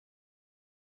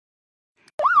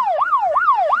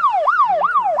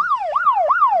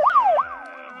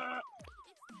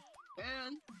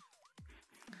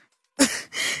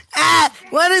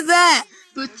What is that?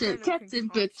 Button, captain,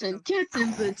 button,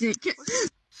 captain, button,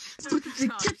 button,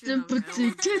 captain,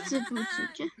 button.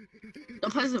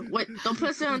 Don't press it. Wait, don't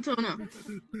press it until now.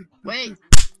 Wait.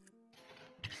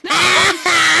 I'm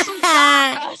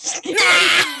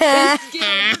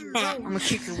gonna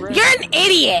kick your ass. You're an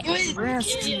idiot.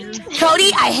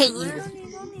 Cody, I hate you.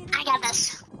 I got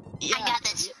this. Yeah. I got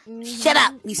this. Shut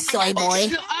up, you soy boy.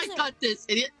 No, I got this,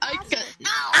 idiot. I got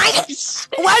it.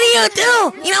 What do you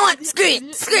do? You know what? Screw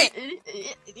it. Screw it.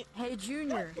 Hey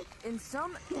Junior, in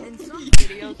some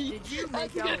videos, did you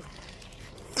make out?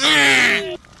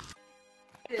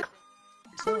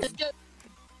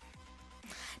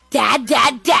 Dad,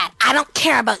 I don't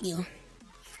care about you.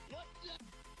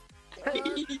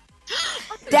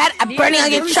 Dad, I'm burning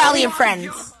on your Charlie and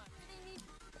friends.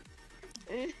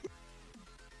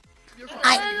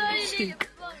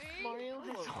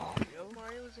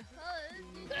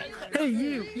 Hey,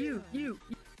 you.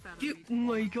 Oh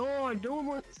my god, no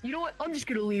more. You know what? I'm just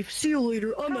gonna leave. See you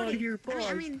later. I'm out of here.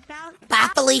 Bye. Bye,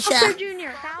 Felicia. Bowser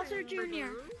Jr. Bowser Jr.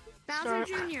 Bowser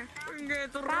Jr.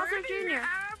 Bowser Jr.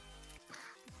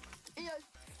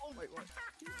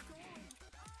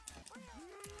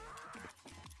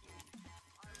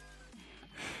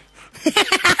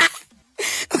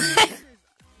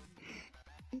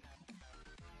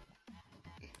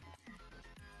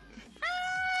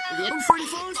 I'm Freddy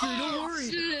Foster, don't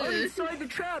worry. I'm inside the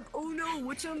trap. Oh no,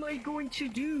 what am I going to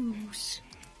do?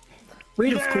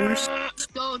 Wait, of course.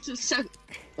 Go to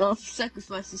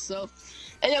sacrifice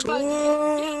yourself. And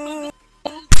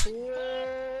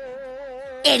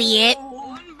Idiot.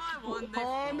 One by one,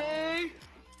 Tommy,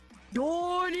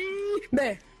 Donnie,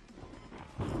 me.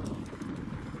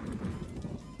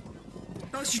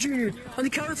 Bowser Jr., on the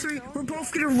count of 3, we're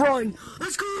both gonna run.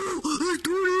 Let's go! Let's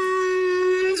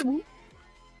do this!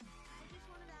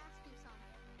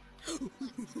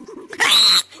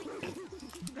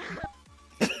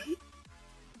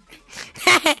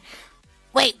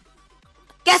 Wait.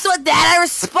 Guess what, Dad? I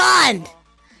respond.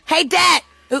 Hey, Dad.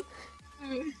 Dad,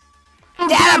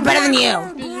 I'm better than you.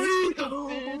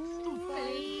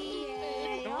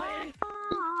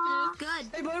 Good.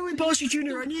 Hey, by the way, Bowser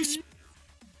Jr., I need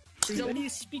to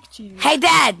speak to you. Hey,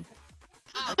 Dad.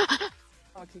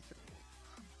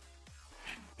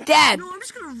 Dad. No, I'm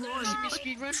just gonna run.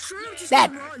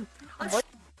 Dad.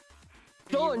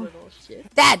 Done.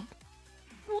 Dad.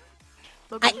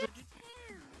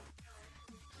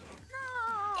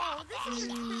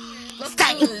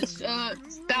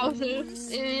 Bowser,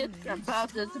 idiot.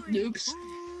 Bowser, noobs.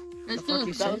 Let's do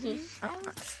this, Bowser.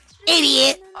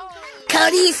 Idiot.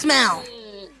 Cody, you smell.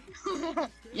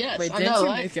 Yes, Wait, I didn't know, you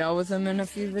right? make out with him in a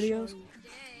few videos?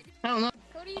 I don't know.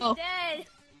 Cody's Oh. dead.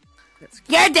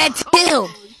 You're dead too.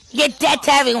 You're dead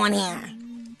to everyone here.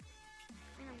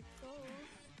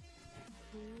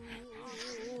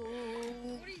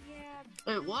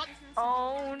 Wait, what?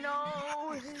 Oh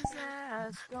no, his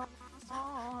ass gone.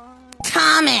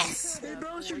 Thomas. Hey,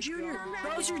 Bowser Jr.,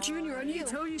 Bowser Jr., I need to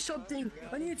tell you something.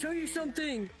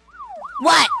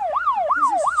 What?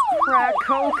 Crack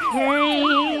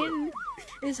cocaine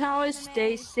is how I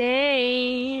stay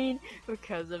sane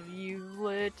because of you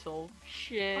little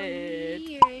shit.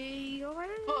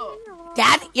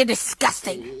 Dad, you're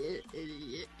disgusting.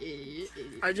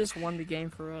 I just won the game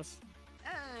for us.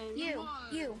 You.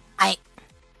 I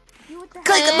You with the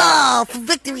click the ball for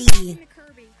victory.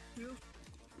 Kirby.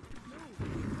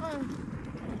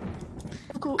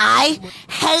 I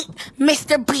hate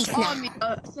Mr. Beast now.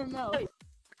 So no.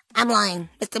 I'm lying.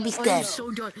 Mr. Beast I am good.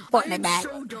 so done. Fortnite I am back.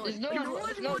 so done. There's no, You know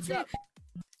what? no,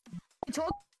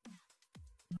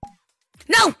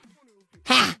 No!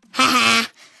 Ha ha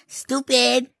ha.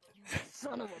 Stupid.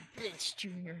 Son of a bitch,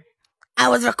 Junior. I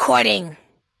was recording.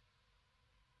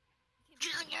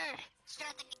 Junior.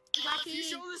 Start the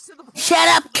game. Shut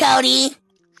up, Cody.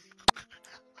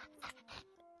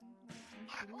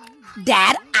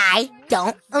 Dad, I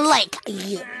don't like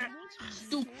you.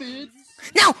 Stupid.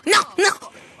 No.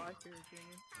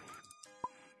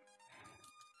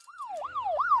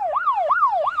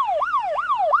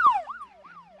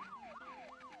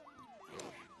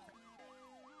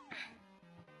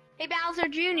 Hey, Bowser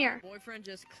Jr. Boyfriend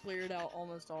just cleared out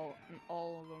almost all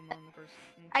of them on the first.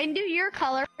 I can do your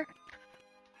color.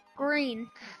 Green.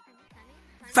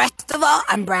 First of all,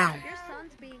 I'm brown. Your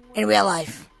son's being In real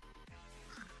life.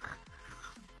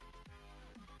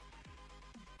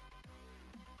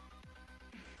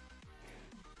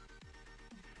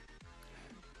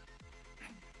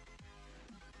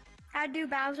 How do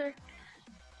Bowser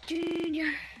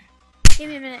Jr. Give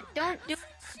me a minute. Don't do.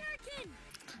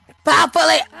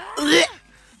 Properly.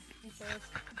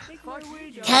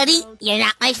 Cody, you're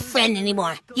not my friend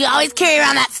anymore. You always carry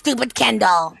around that stupid Ken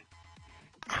doll.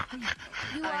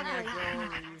 You ugly.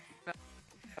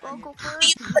 Local fur.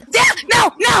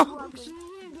 No, no!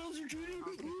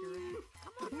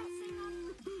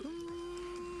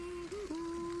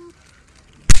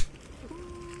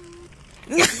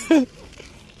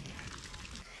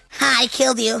 I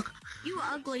killed you. You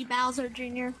ugly, Bowser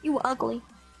Jr. You ugly.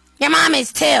 Your mom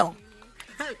is too.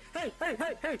 Hey!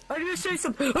 I need to say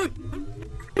something.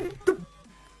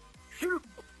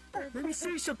 Let me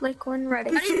say something. Liquid ready.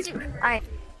 Alright.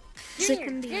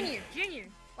 Junior.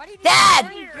 Why do you do Dad,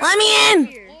 that? let me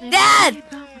in. Dad,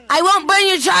 I won't burn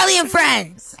you, Charlie and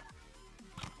friends.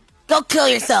 Go kill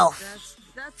yourself.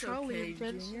 That's okay,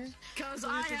 Junior. Cause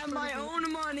I have my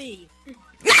own money.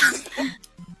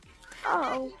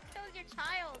 Oh. Killed your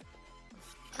child.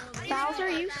 Bowser,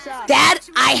 you suck. Dad,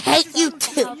 I hate you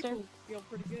too. Bowser. Feel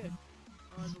pretty good.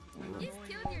 You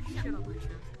killed your child.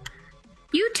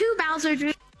 You too, Bowser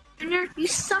Jr. You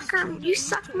sucker. You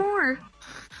suck more.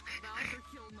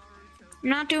 I'm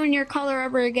not doing your color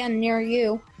ever again near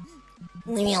you.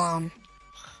 Leave me alone.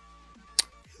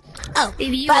 Oh,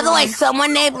 Leave you by the way, alone.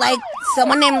 someone named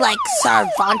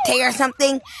Sarvante or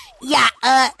something. Yeah,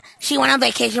 she went on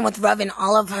vacation with Rev and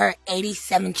all of her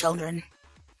 87 children.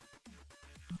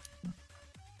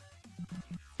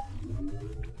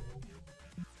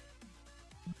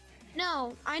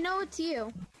 No, I know it's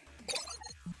you.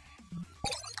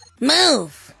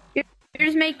 Move! You're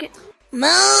just making.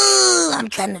 Move! I'm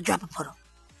trying to drop a photo.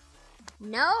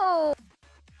 No.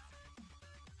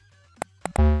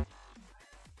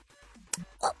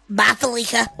 Oh, bye,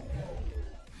 Felicia.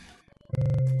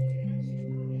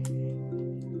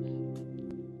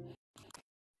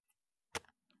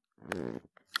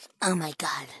 Oh my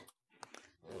god.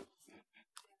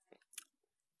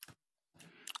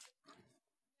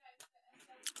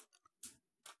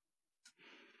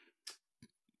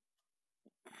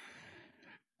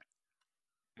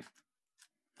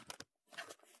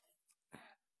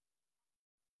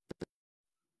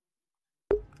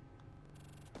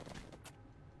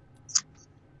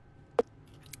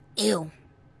 Ew.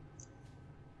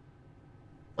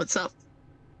 What's up?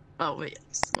 Oh wait,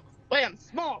 I'm small. Wait, I'm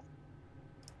small.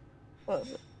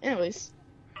 Anyways,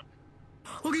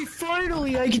 Okay,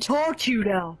 finally I can talk to you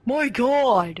now. My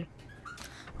god.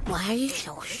 Why are you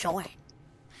so short?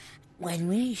 When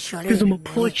we shorter Because I'm a than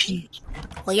me. plushie.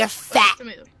 Well, you're fat.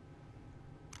 tomato.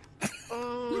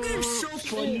 Look at him, so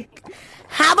funny.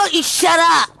 How about you shut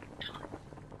up?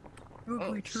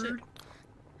 Ugly shit. turd.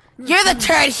 You're the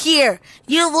turd here.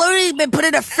 You've literally been put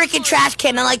in a freaking trash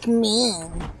can and like me.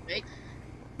 Wait.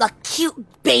 The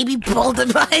cute baby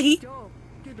golden bite. Yo,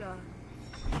 goodbye.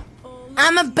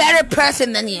 I'm a better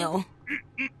person than you.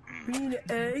 Green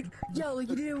egg. Yeah, like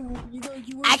you didn't.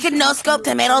 You I can no scope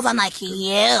tomatoes unlike you.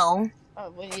 Oh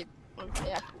wait.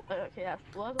 Okay, yeah.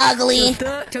 What? Ugly.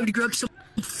 time to grab some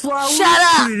flour. Shut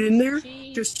up. Put it in there.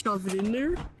 Cheese. Just shove it in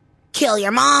there. Kill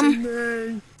your mom. And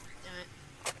then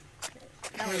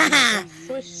Haha.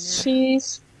 Swiss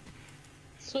cheese.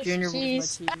 Swiss Junior,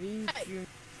 cheese. where's my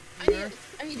TV?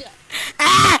 I need that.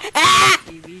 Ah,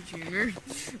 TV, Junior.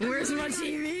 Where's my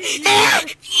TV? ah.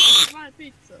 My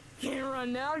pizza. Can't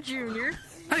run now, Junior.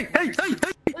 Hey!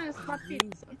 Where's my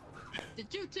pizza? Did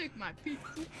you take my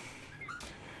pizza?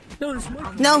 No, it's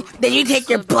my No, did you take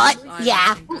your butt?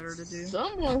 Yeah.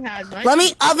 Someone had my. Let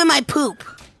me oven my poop.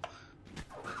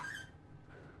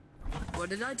 What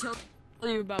did I tell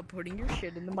you about putting your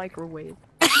shit in the microwave?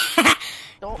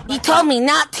 You told me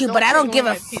not to, but I don't give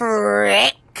a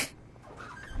frick.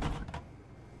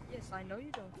 Yes, I know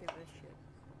you don't give a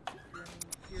shit.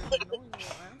 You're an annoying little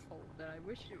asshole that I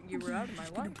wish you were out of my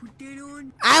life. Put that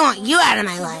on. I want you out of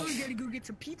my I life. gotta go get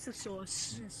some pizza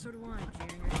sauce. Yeah, so do I,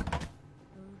 Junior.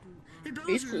 Hey, Bowser,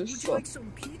 Pizza would you sauce. like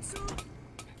some pizza?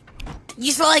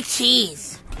 You smell like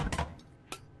cheese.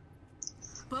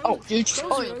 Oh, dude.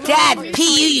 Oh, yeah. Dad, PU,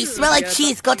 you smell like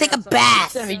cheese. Go take a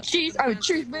bath. I mean, cheese. I mean,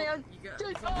 cheese, man. You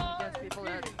got people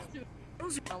that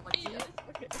smell like cheese.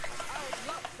 Okay.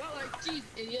 I like cheese,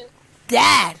 idiot.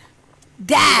 Dad.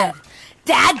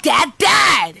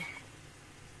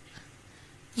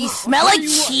 You smell like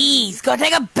cheese. Go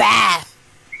take a bath.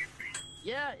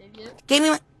 Yeah, idiot. Give me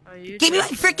my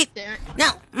freaking. Damn it.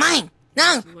 No, mine.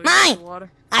 No, mine.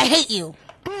 Water. I hate you.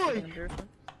 Boy!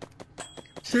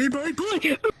 Say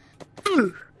bye-bye!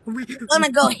 I'm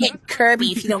gonna go hit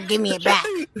Kirby if you don't give me it back.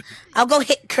 I'll go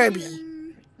hit Kirby.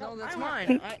 No, that's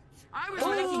mine. I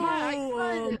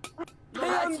was making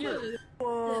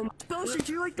Bowser,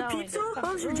 do you like the pizza?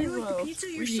 Bowser, do you like the pizza?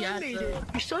 Your son made it.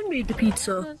 Your son made the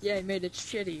pizza. Yeah, he made it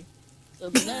shitty. So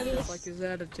that is Like his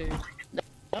attitude.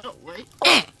 Oh, wait.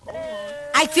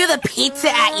 I threw the pizza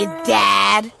at you,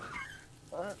 Dad.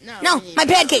 No, my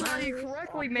pancake. How do you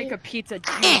correctly make a pizza,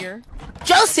 Junior?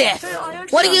 Joseph,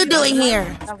 what are you doing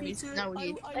here? Now we eat.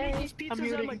 I make these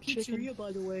pizzas at my pizzeria,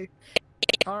 by the way.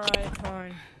 Alright,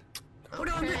 fine. Hold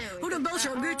on,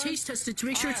 Bowser. I'm gonna taste test it to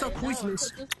make sure it's not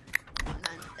poisonous.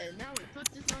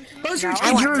 Bowser,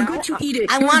 you're good to eat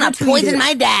it. I want to poison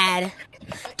my dad.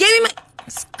 Give me my...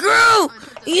 Screw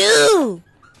you!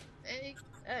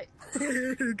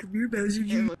 Come here, Bowser.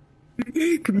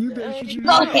 Come here, Bowser.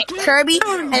 Go hit Kirby,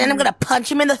 and then I'm gonna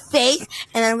punch him in the face,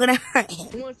 and then I'm gonna hurt him.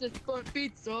 Who wants this stuffed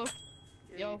pizza?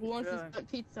 Yo, who wants this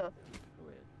stuffed pizza?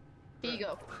 Here you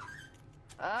go.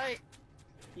 Alright.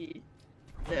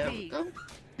 There we go.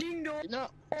 Ding dong. No,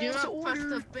 do not press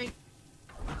the thing.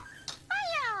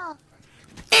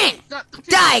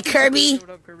 Die, Kirby! What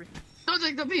up, Kirby? Don't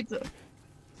take the pizza.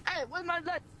 Hey, where's my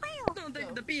leg? Don't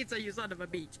take the pizza, you son of a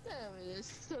bitch. There it is.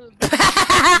 Son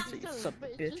of a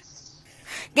bitch.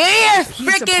 Give me your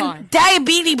freaking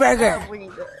diabetes burger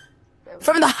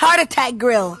from the heart attack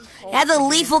grill. It has a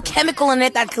lethal chemical in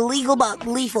it that's illegal but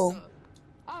lethal.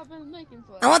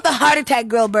 I want the heart attack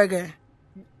grill burger.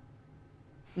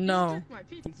 No.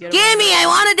 Give me, I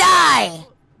want to die!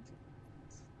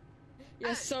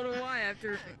 Yeah, so do I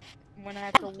after when I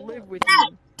have to live with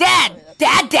you. Dad!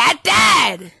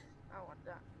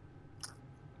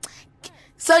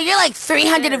 So you're like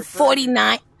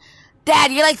 349.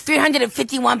 Dad, you're like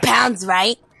 351 pounds,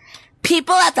 right?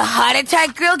 People at the heart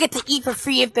attack grill get to eat for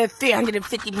free if they're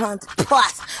 350 pounds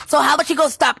plus. So how about you go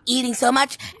stop eating so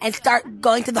much and start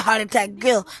going to the heart attack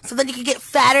grill so then you can get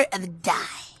fatter and die.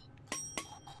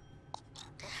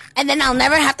 And then I'll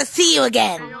never have to see you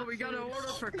again. Hey, yo, we got an order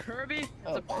for Kirby. It's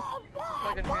a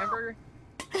fucking hamburger.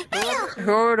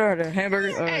 Who ordered a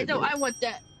hamburger? Hey, no, I want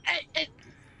that. Hey.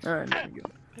 Alright, there you go.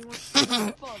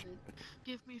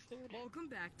 Give me food. Welcome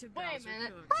back to Wait a Bowser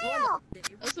minute.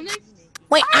 Cooks.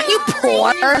 Wait, aren't you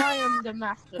poor? I am the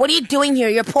master. What are you doing here?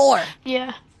 You're poor.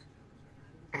 Yeah.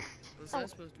 What's that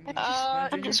supposed to mean?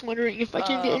 I'm just wondering if I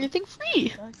can get anything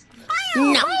free.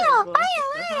 No.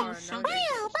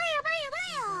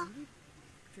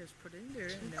 Just put in there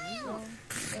and then we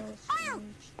go.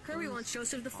 Kirby wants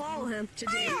Joseph to follow him.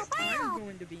 Today, I'm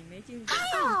going to be making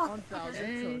on Bowser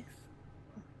Cooks.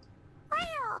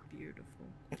 Beautiful.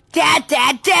 Dad!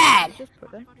 Just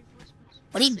put that.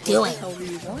 What are you doing? What do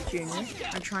you want, Junior?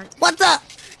 I'm trying to... What the?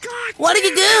 What did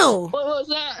you do? What was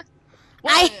that?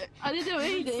 I didn't do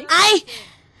anything.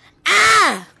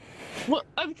 What?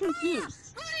 I'm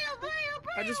confused.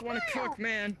 I just want to cook,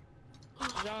 man.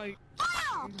 Now you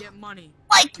can get money.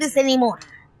 Like this anymore.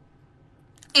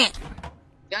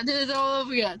 I did it all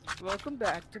over again. Welcome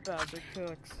back to Bowser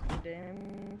Cooks. Today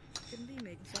I'm gonna be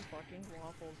making some fucking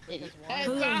waffles. Hey,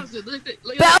 Bowser, look at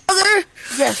Bowser,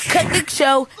 your cooking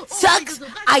show sucks.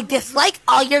 I dislike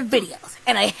all your videos,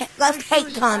 and I left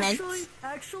hate comments.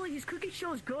 Actually, his cooking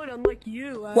show is good, unlike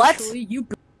you. What? Actually, you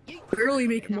barely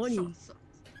make money.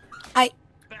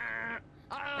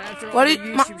 What are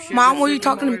you, Mom? What are you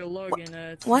talking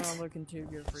about? What?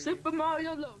 Super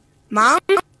Mario Logan. Mom?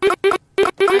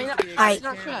 It's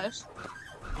not trash.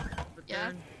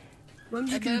 Yeah. I'm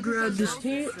just gonna grab this.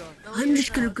 I'm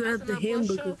just gonna grab the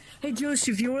hamburger. Hey,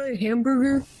 Joseph, you want a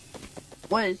hamburger?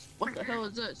 What the hell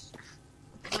is this?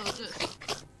 What is this?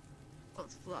 Oh,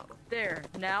 it's flour. There.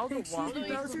 Now the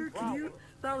waffle.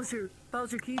 Bowser,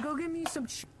 Bowser, can you go get me some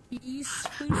cheese,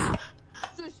 please?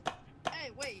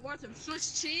 Hey, wait, you want some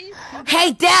Swiss cheese?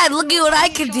 Hey, Dad, look at what I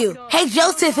can do. Hey,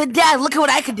 Joseph and Dad, look at what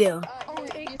I can do. Oh,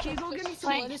 hey, can you go get me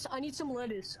some lettuce? I need some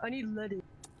lettuce. I need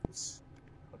lettuce.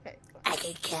 Okay. I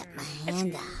can get my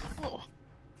hand out.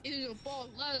 Here's your ball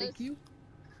of lettuce. Thank you.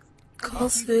 Call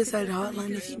suicide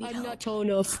hotline if you need I'm help. not tall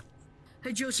enough.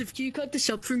 Hey, Joseph, can you cut this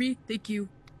up for me? Thank you.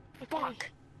 Fuck.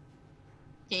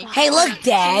 Hey, look,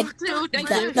 Dad. Thank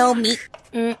Got you. no meat.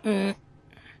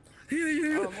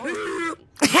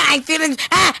 I'm feeling.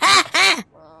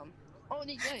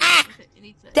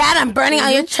 Dad, I'm burning all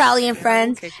your Charlie and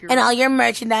Friends and all your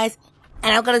merchandise,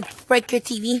 and I'm gonna break your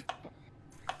TV.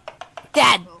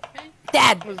 Dad.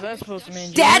 What was that supposed to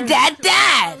mean, Dad.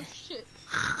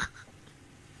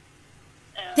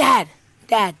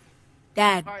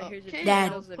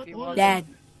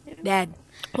 Dad.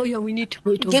 Oh yeah, we need to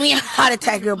put those. Give me a heart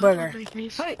attack grill burger.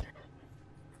 Hey.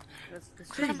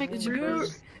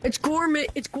 It's gourmet.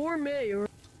 It's gourmet,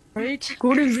 right?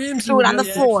 Gordon Ramsay. Threw it on the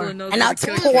floor, and now it's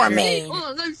gourmet. Hold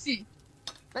on, let me see.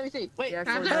 Wait, Yeah, can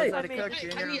I actually knows have how to it? cook, Hey,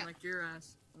 Junior, hey, unlike your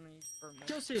ass.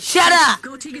 Joseph, Shut up!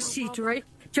 Go take a seat, alright?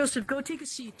 Joseph, go take a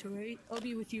seat, alright? I'll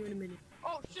be with you in a minute.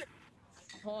 Oh shit!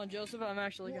 Hold on, Joseph, I'm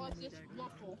actually Who gonna wants need this that.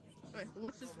 waffle? Wait,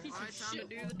 what's this piece Alright, of time to shit?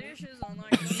 do the dishes. I'm not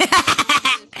This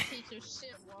piece of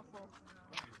shit waffle.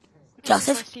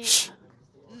 Joseph, shh.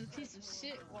 This is a piece of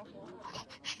shit waffle.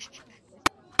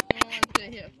 You don't want to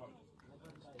sit here.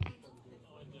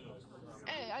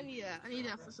 Hey, I need that. I need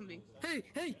that for something. Hey,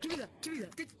 give me that.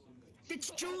 It's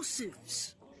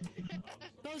Joseph's.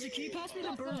 Bowser, can you pass me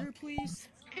the burger, please?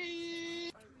 Can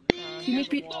you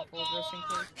make me waffle just in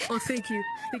case? Oh, thank you.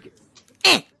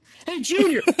 Hey,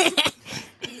 Junior!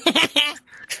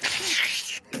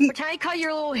 Can I cut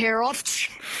your little hair off?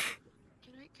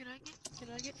 Can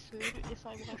I get food if I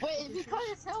wash Wait, the if he dishes? cut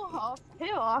his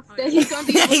hair off, then he's gonna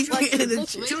be like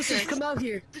Joseph, come out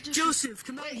here. Joseph,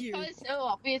 come out here. Cut his hair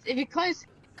off. If he cut his hair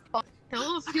off,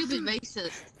 he'll feel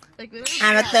racist. Like,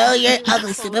 I'ma throw your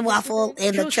ugly stupid waffle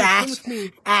in the Joseph, trash come with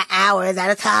me. at hours at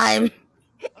a time.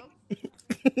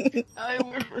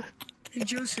 Hey,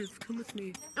 Joseph, come with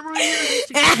me.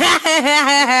 Here's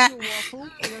I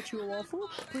got you a waffle.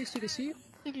 Please take a seat.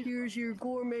 Here's your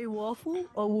gourmet waffle.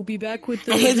 We'll be back with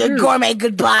the a gourmet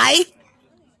goodbye.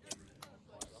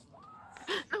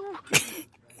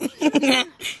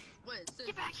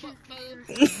 Get back here.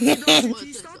 Can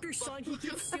you stop your son? He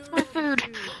keeps stealing my food.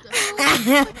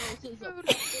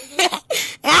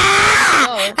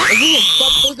 Oh, is this a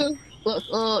butt burger?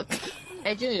 Look.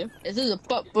 Hey, Junior, is this a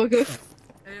butt burger?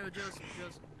 Hey, yo, Joseph.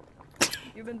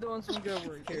 You've been doing some good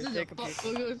work here. Is this a Take a butt piece.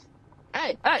 burger?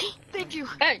 Hey, Thank you.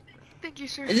 hey, Thank you,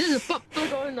 sir. is this a butt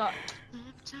burger or not?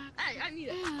 Hey, I need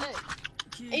it.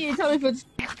 Hey, you tell me if it's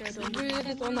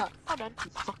good or not. Hold on.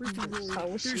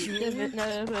 Oh, shit. No,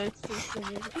 it's just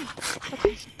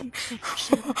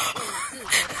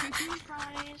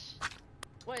Fries.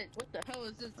 Wait, what the hell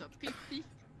is this? A pee-pee?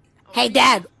 Hey,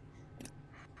 Dad.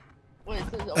 Wait, is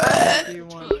this a What do you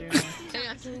want, Junior?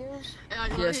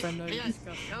 Yes, I know you're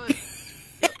disgusting.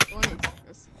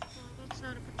 That's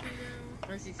not a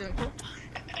potato.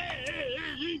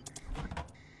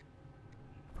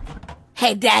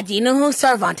 Hey, Dad, do you know who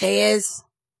Cervante is?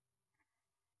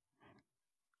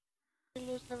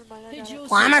 Never mind, I Hey, got it.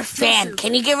 Joseph. Well, I'm her fan.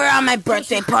 Can you give her on my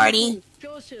birthday party?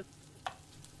 Joseph.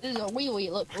 This is a wee-wee,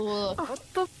 look. What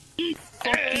the fuck do you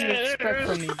expect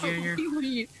from me, Junior?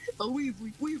 Wee-wee. A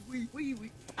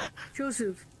wee-wee.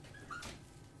 Joseph.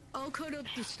 I'll cut up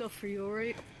the stuff for you,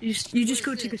 alright? You just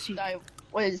go take a seat.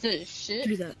 What is this shit?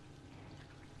 Do that.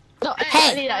 No, Hey,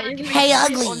 I need that. Is it hey, shit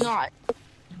ugly. Or not?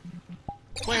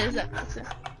 What is that?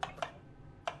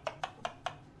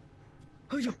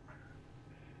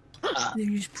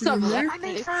 Then you just put it Some in there. I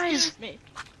made fries. Me.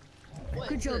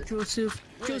 Good job, Joseph.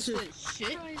 What is Joseph. this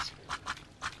shit? Fries.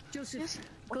 Joseph.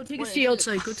 Go take a What is seat this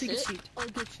outside. Go take a shit? seat. I'll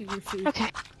get you your food.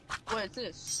 Okay. What is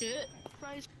this shit?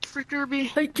 Fries for Kirby.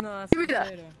 Hey, No, that's give me that.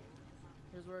 potato.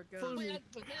 Here's where it goes. Follow me. Wait, that's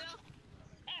potato?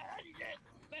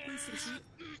 Please take a seat.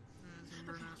 Some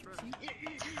burnt-ass rice.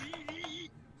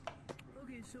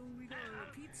 Okay, so we got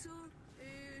pizza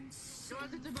and some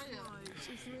want the tomato? fries. Is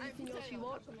there anything else you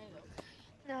want?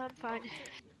 No, I'm fine.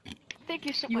 Thank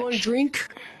you so You want a much. drink?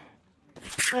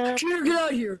 Junior, Junior, get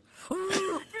out here!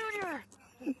 Junior!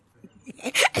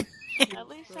 At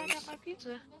least I got my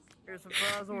pizza. Here's some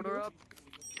fries, order up.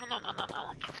 No.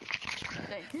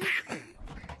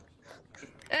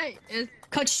 Hey, it's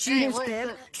Cut Junior's what is bag.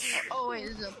 it? Oh wait,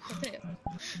 this is a potato.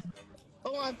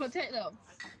 Oh, a potato.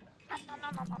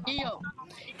 Yo.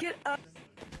 Get out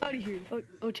of here.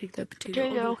 I'll take that potato.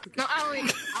 Here you I'll go. No, I don't eat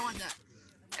it. I want that.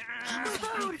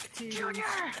 Food! Potatoes. Junior!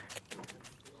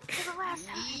 For the last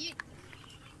time.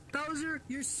 Bowser,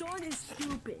 your son is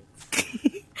stupid.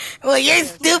 Well, you're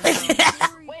stupid.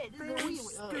 Wait, this is a wee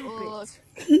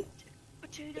Stupid.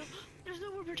 Potato. There's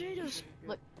no more potatoes.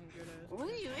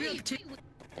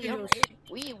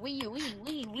 Wee.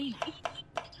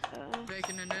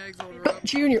 Bacon and eggs, order up.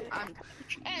 Junior,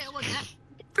 Hey, what's that?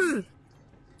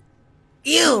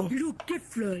 You. you don't get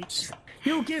fries.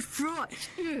 You don't get fries.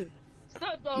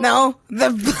 No,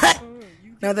 they're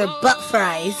butt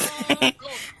fries.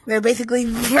 They're basically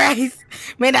fries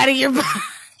made out of your butt.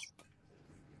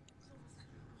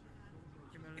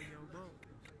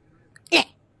 Yeah.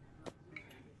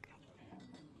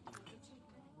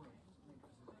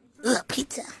 Ugh,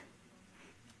 pizza.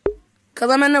 Cause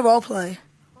I'm in the role play.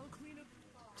 I'll clean up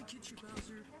the kitchen,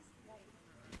 Bowser.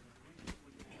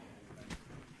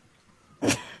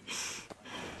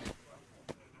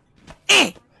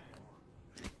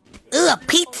 Ugh,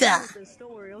 pizza.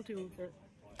 Don't worry, I'll deal with it.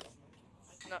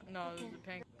 No, this is a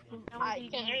pancake.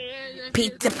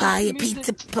 Pizza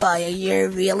pie, you're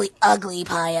really ugly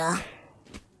pie.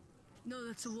 No,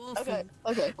 that's a waffle.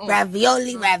 Okay.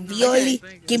 Ravioli,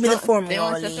 give me the They want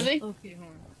formula. sesame? Okay, hold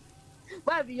on.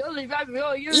 Ravioli,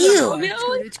 ravioli, Ew.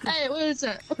 ravioli. Hey, what is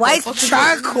that? Why is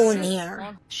charcoal in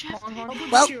here?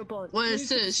 Well, What is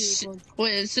this?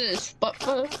 What is this?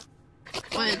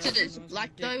 What is this?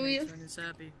 Black diarrhea?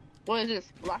 What is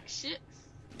this? Black shit?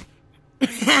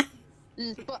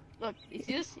 This is look, you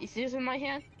see this? You see this in my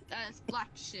hand? That is black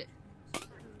shit. Look,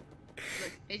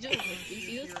 hey Joe, look, you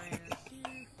see this?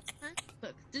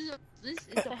 Look, this is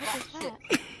the black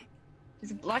shit.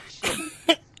 It's black shit.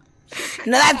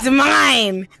 no, that's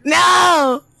mine.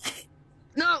 No.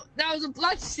 No, that was a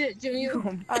black shit, Junior.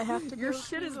 I have to. Your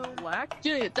shit is black.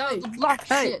 Junior, that was a black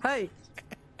shit. Hey.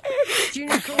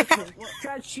 Junior, come on.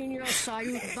 Catch Junior outside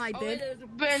with my Oh, bed. there's a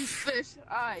bench fish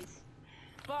eyes.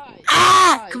 Five.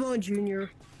 Ah! Come on,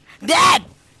 Junior. Dad.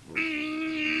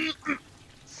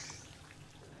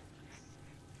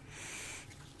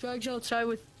 Drags outside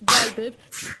with my bed.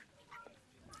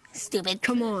 Stupid.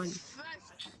 Come on. Five.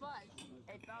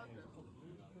 Hey, Bowser.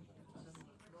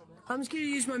 I'm just gonna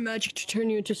use my magic to turn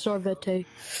you into Sarvete.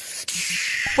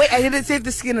 Wait, I didn't save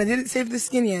the skin. I didn't save the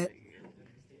skin yet.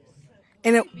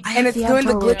 And it's doing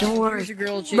the glitch. Don't worry.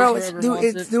 Bro,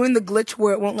 it's doing the glitch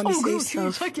where it won't let me save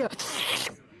stuff. Heck yeah.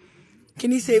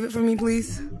 Can you save it for me,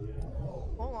 please?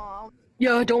 Hold on.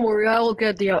 Yeah, don't worry. I'll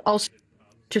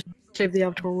just save the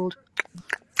Avatar world.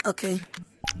 Okay.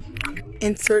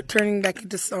 Insert turning back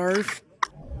into Sarv.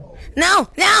 No!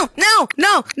 No! No!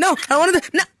 No! No! I wanted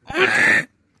to. No!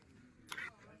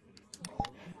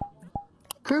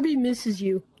 Kirby misses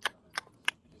you.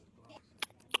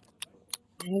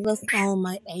 I left all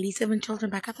my 87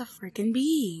 children back at the freaking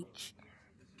beach.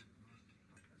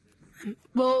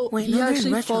 Well, Wait, he no, they're in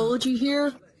actually retro. followed you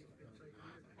here.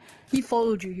 He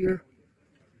followed you here.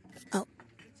 Oh.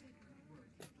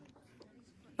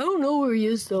 I don't know where he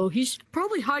is though. He's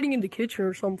probably hiding in the kitchen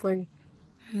or something.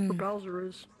 Where Bowser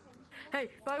is. Hey,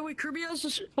 by the way, Kirby has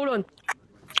this. Hold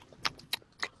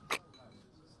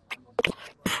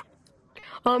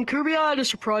on. Kirby, I had a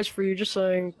surprise for you, just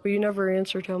saying, but you never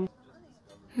answered him.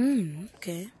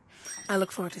 Okay. I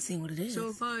look forward to seeing what it is.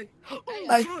 So, bye.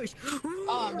 Bye.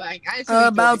 Oh my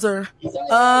god. Bowser.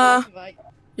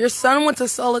 Your son went to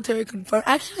solitary confinement.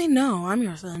 Actually, no, I'm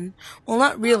your son. Well,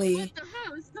 not really.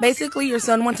 Basically, your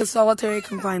son went to solitary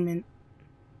confinement.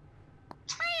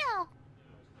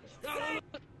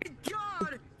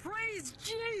 God, praise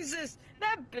Jesus!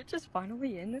 That bitch is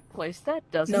finally in a place that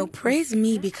doesn't. No, praise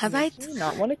me because I. do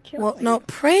not want to kill. Well, no,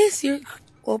 praise your.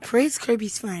 Well, praise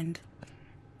Kirby's friend.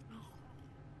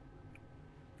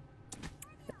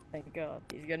 Thank God,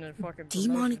 he's getting a fucking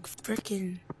Demonic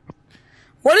frickin'.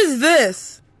 What is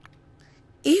this?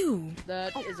 Ew.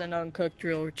 That is an uncooked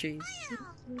grilled cheese.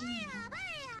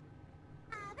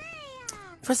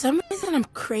 For some reason, I'm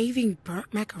craving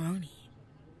burnt macaroni.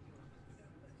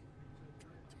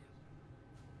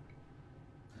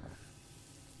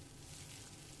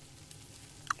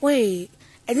 Wait,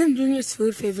 isn't Junior's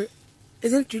favorite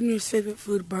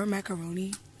food burnt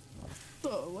macaroni?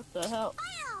 Oh, what the hell?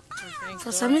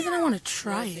 For some reason, I want to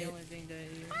try it.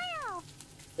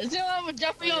 Is it one with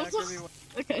Jeffrey also?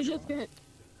 Okay, just good.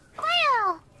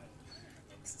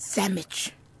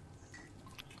 Sandwich.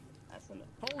 That's a no.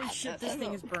 Holy shit, this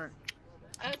thing is burnt.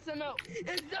 That's a no.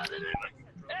 It doesn't even.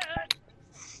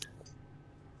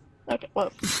 Okay,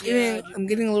 well. Yeah, I'm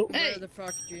getting a little. Where the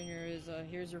fuck Junior is,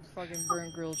 here's your fucking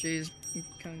burnt grilled cheese. You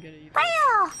come get it.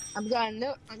 I'm going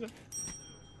no.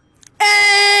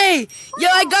 Hey! Yo,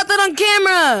 I got that on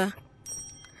camera!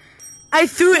 I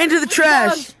threw it into the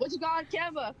trash. What you got on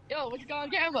camera? Yo, what you got on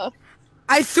camera?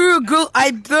 I threw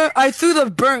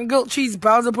the burnt grilled cheese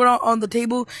Bowser put on the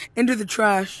table into the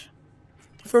trash.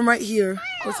 From right here.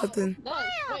 Or something. Nice.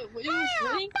 Wait, were you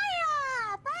shooting?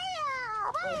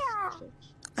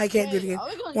 I can't do it again.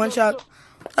 One shot.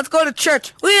 Let's go to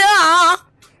church. Yeah!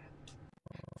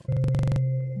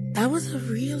 That was a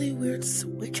really weird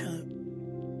switch up.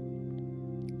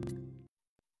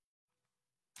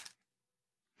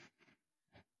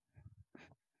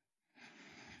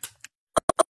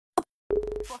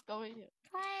 Fuck over here.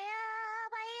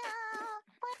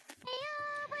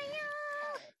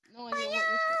 No idea what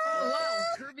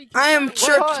you're I am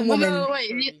church woman.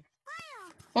 Wait.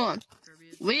 Hold on.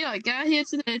 We are gathered here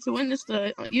today to witness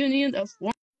the union of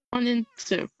one and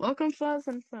two. Welcome, friends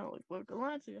and family. We're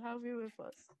glad to have you with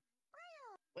us.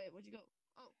 Wait, where'd you go?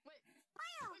 Oh, wait.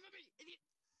 Wait for me, idiot.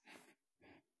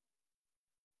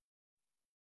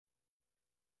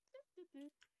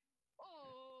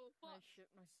 Oh, fuck. I shit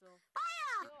myself.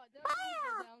 God, there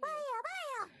are people down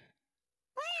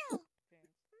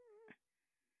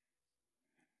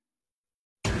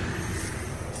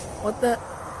there. What the?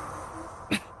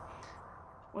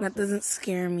 That doesn't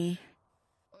scare me.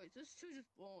 Oh, is this too just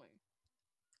blowing?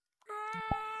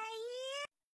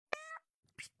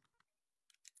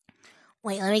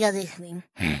 Wait, let me go this thing.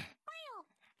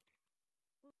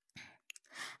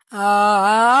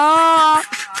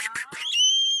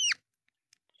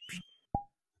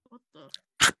 What the?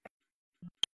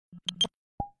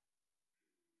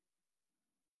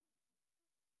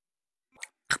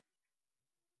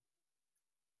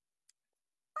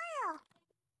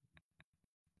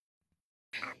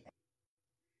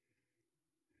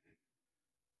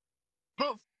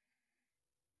 Oh.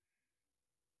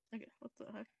 Okay, what the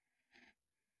heck?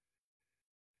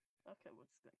 Okay,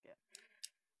 what's that get?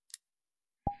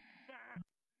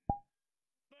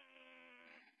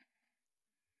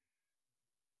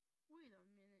 Wait a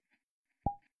minute.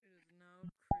 It is now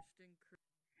Christian. What the?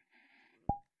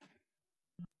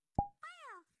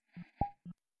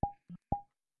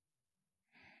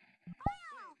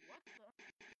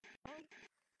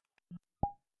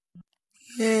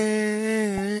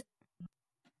 Yeah.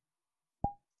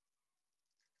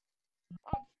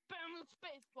 I'm spamming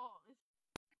space ball. It's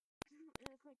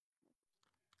like.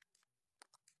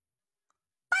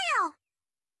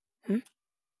 Hmm?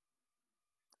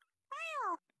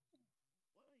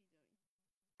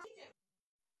 What are you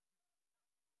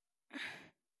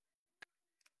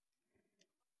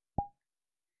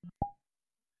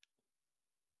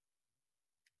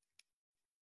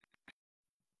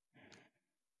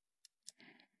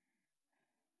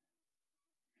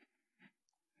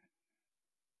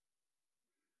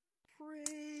doing?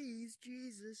 Praise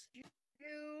Jesus.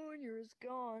 Junior is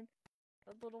gone.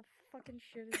 That little fucking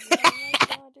shit is gone. My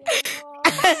goddamn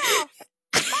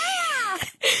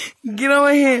Get on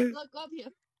my hand. Look up here.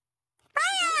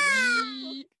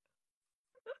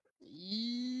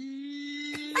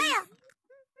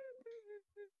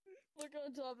 Look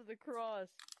on top of the cross.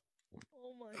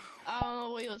 Oh my. I don't know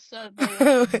what you said,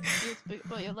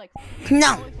 but you're like.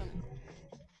 No. Away from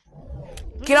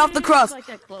me. Get off the cross. Like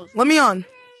that close. Let me on.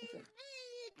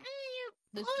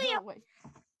 There's no way.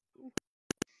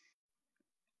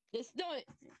 There's no way.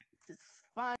 Just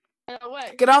find a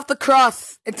way. Get off the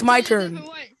cross. It's my turn.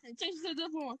 Change to a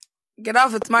different one. Get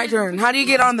off. It's my turn. How do you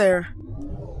get on there?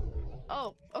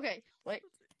 Oh, okay. Wait.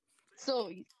 So,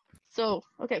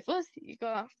 okay. First, you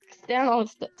gotta stand on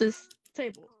this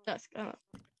table. That's gonna.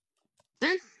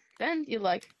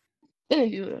 Then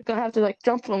you're gonna have to like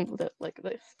jump from it like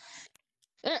this.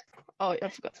 Oh, I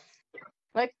forgot.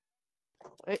 Like,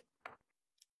 wait.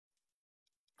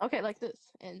 Okay, like this,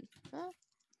 and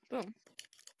boom.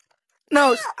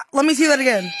 No, let me see that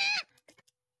again.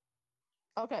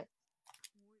 Okay.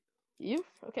 You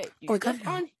Oh, I got it.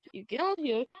 You get on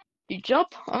here, you jump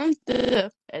on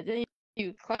there, and then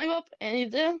you climb up, and you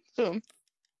there, boom.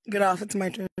 Get off. It's my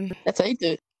turn. That's how you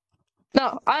do it.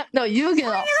 No, you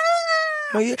get off.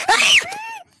 No, you.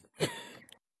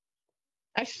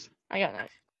 Actually, I got a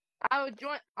knife. I would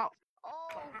join. Oh,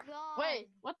 God. wait,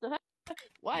 what the heck?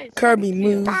 Why is Kirby, that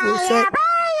move here? for a sec.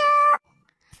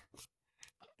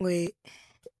 Wait.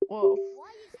 Whoa.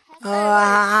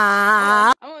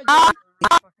 Uh, I'm gonna join.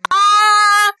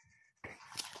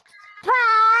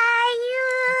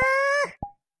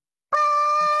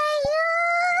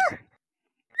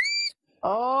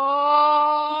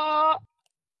 Oh,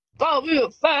 we were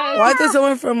fast. why is there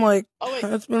someone from like Oh wait,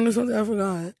 Husband or something? I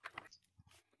forgot.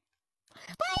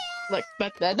 like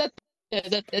that.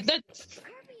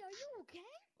 Kirby, are you okay?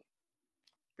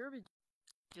 Kirby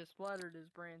just splattered his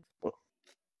brains.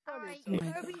 Alright, Oh my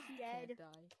God. Kirby's dead.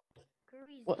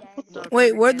 Kirby's What? dead. No, Wait,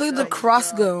 Kirby where'd can't the die, cross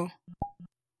he's go?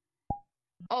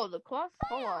 Oh, the cross?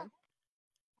 Hold on.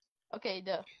 Okay,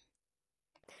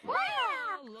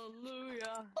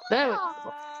 Hallelujah. there we go.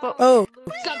 Oh,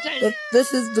 Stop changing.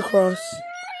 this is the cross.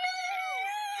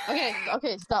 Okay,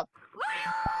 stop. Oh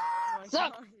my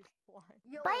Stop. God, he's blind.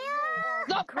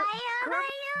 Stop.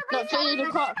 No, change the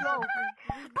cross.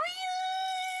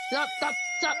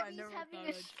 Stop. I He's never having thought a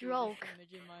I'd see this stroke.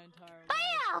 image in my entire life.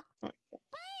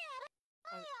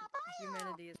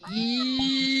 Humanity is.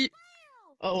 Yee.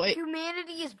 Oh wait.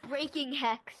 Humanity is breaking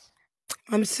Hex.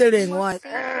 I'm We sitting. must What?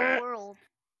 save the world.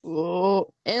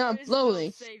 Whoa. And I'm There's no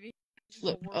floating. saving the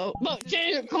Look. world. Oh, no,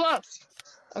 change the cross.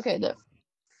 Okay, there.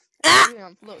 Ah! Yeah,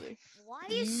 I'm floating. Why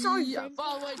is Sargent? Yeah,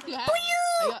 by the way, too hacks.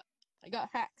 I got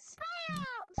hacks.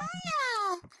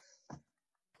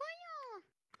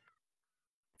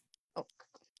 Oh.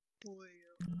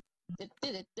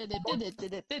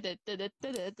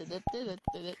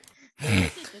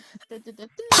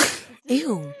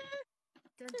 Ew.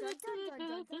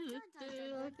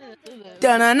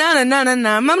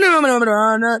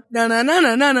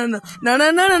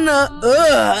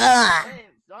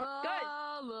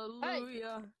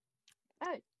 Hallelujah.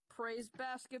 Hey. Praise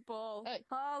basketball. Hey.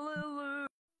 Hallelujah.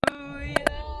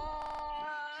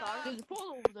 There's a portal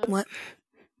over there. What?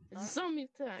 It's a zombie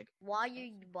attack. Why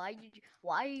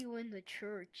are you in the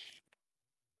church?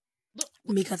 Look,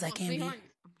 Because I look, can be. behind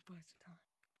you.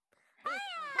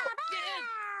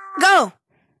 Go!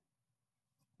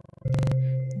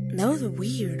 That was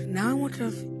weird. Now I want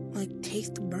to, like,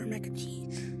 taste the burnt mac and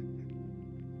cheese.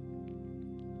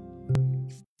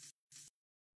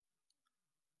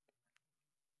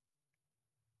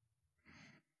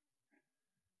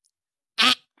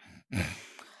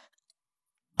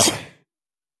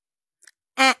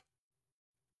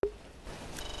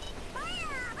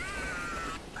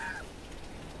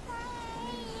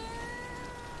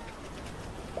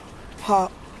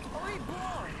 Pop.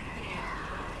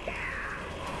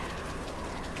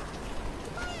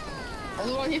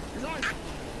 There's one here. There's one.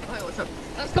 Okay, what's up?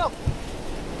 Let's go.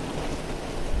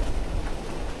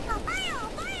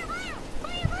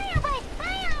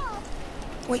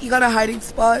 Wait, you got a hiding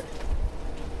spot?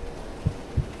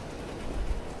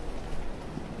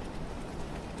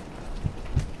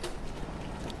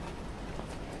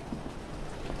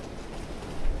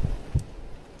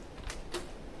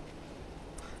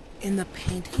 In the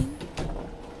painting?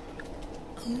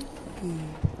 Ooh,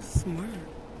 smart.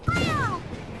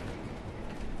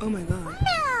 Oh my god.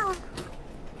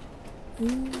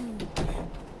 Ooh.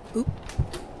 Oop.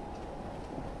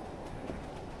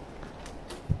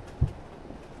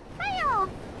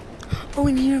 Oh,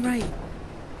 and you're right.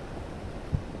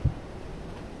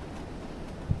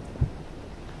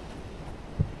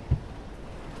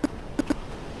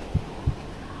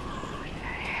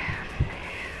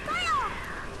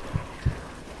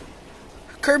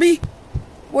 Kirby?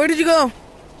 Where did you go?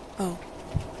 Oh.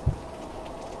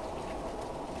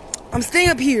 I'm staying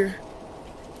up here.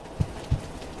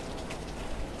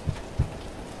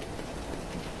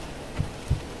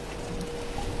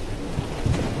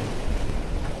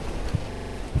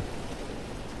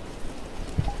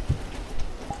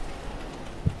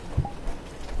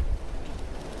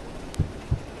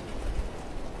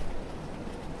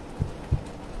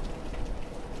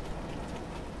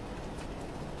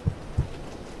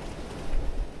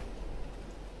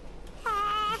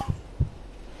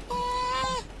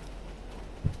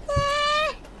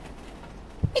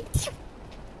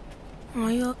 Are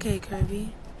you okay,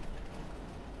 Kirby?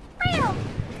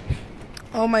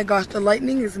 Oh my gosh, the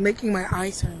lightning is making my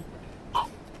eyes hurt.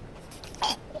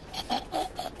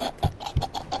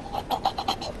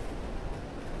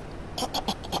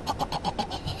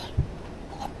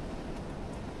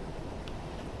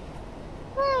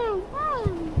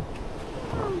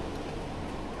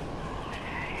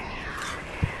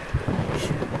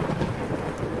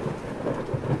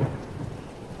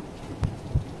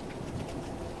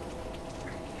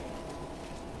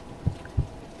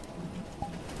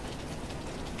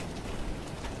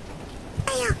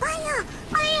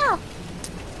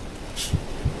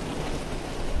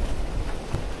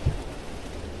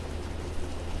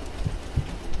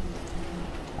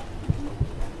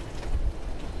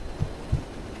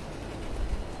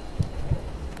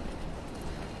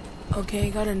 Okay, I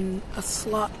got a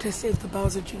slot to save the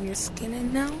Bowser Jr. skin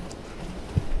in now.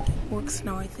 It works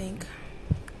now, I think.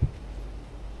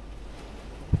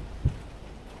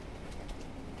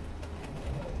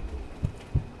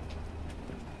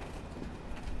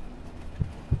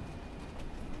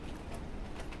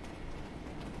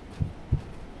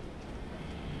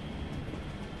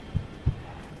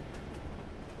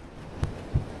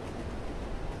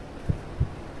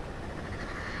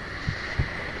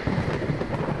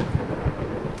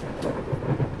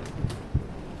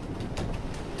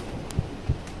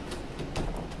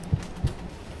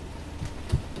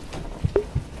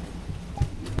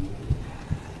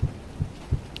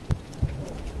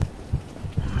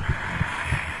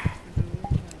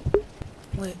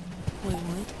 Wait,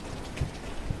 what?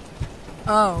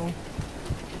 Oh.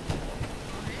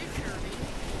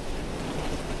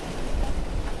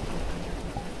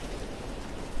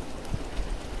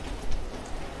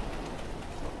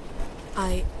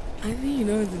 I didn't even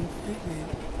know it was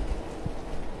infected.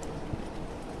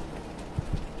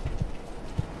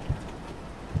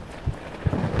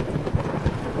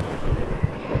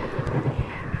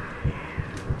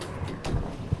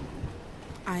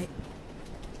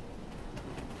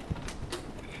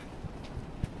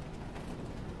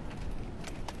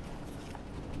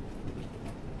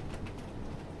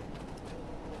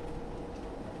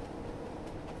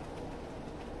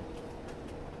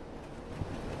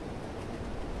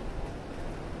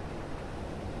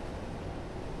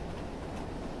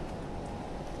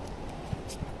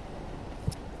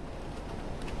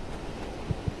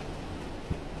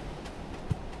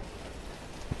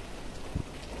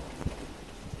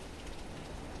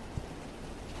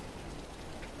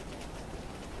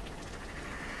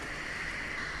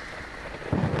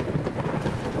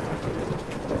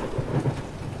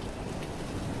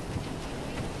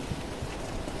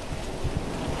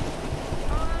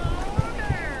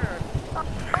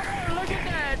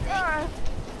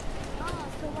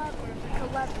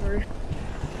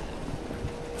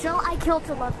 killed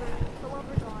the lover. The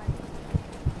lover's on.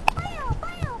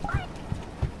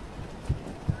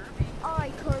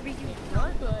 Alright, Kirby, you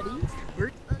done, buddy.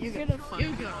 You're gonna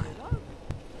fucking got it up.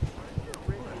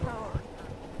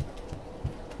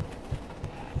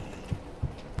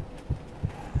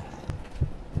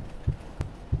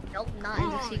 Nope, not in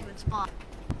the secret spot.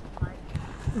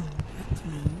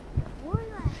 What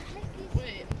the heck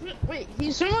is... Wait,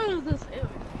 he's showing us this area.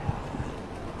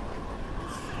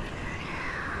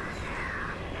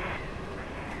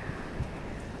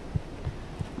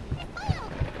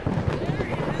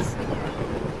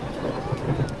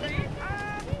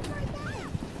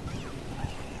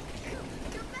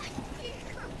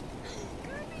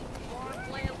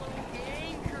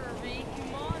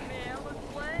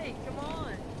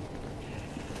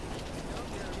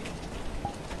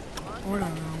 Hold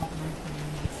on.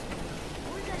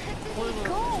 Where the heck did he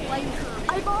go?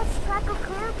 I lost track of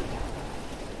Kirby.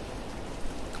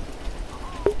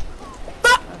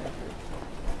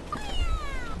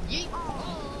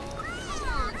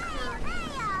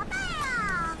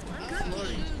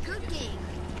 Good game.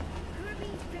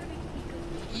 Kirby's very good.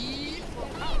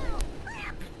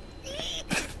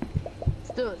 Let's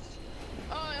do it.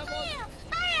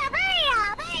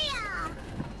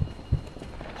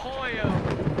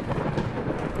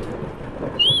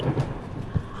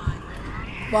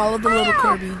 Follow the little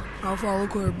Kirby. I'll follow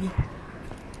Kirby.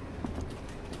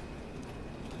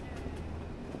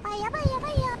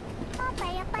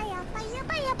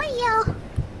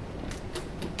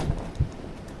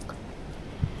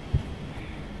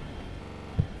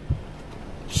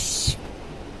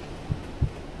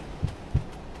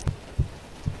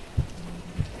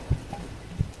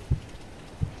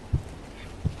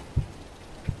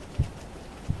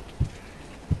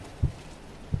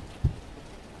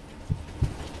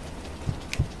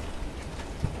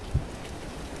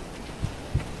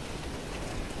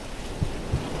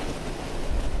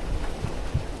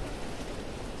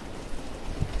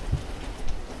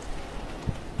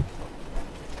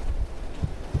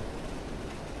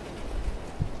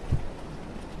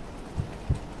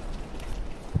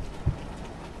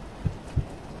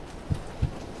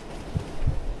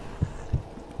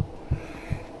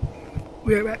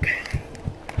 Be right back.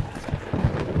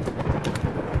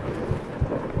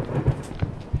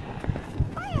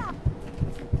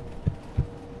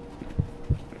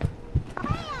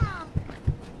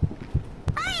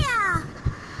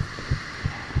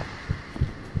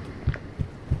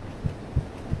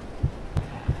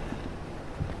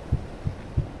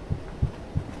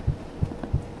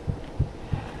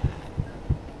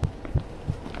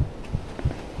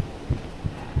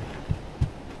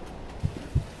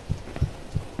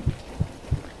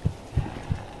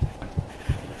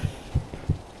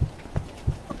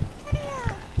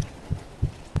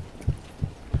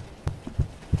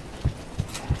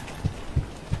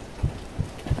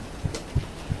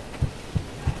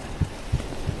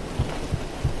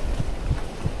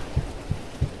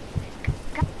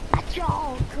 Yo,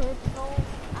 Kirby, no,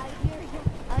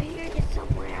 I hear you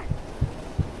somewhere.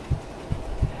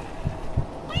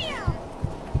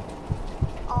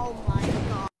 Oh my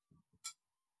god.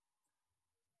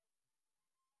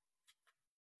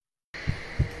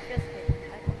 Just kidding,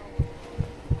 I don't know.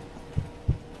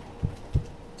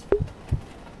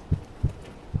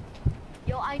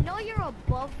 Yo, I know you're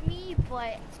above me,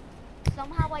 but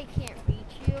somehow I can't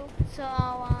reach you. So,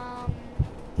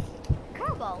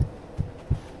 Kerbo,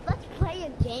 let's play a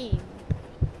game.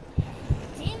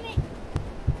 Damn it!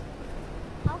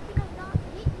 How can I not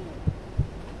hit you?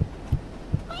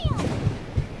 Hiya!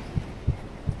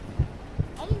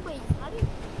 Anyways, how do you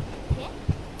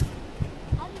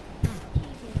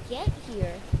even get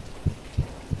here?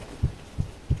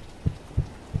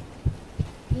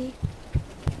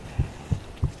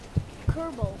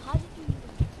 Kerbo, how did you even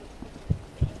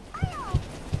Hiya!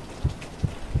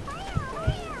 Hiya!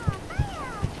 Hiya! Hiya!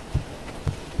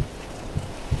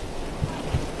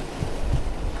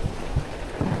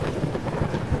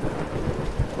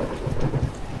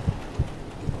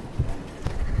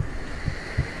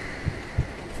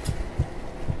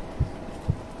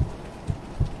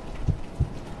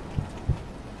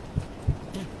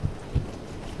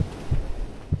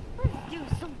 Let's do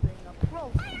something, a pro.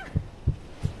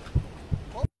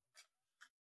 Oh.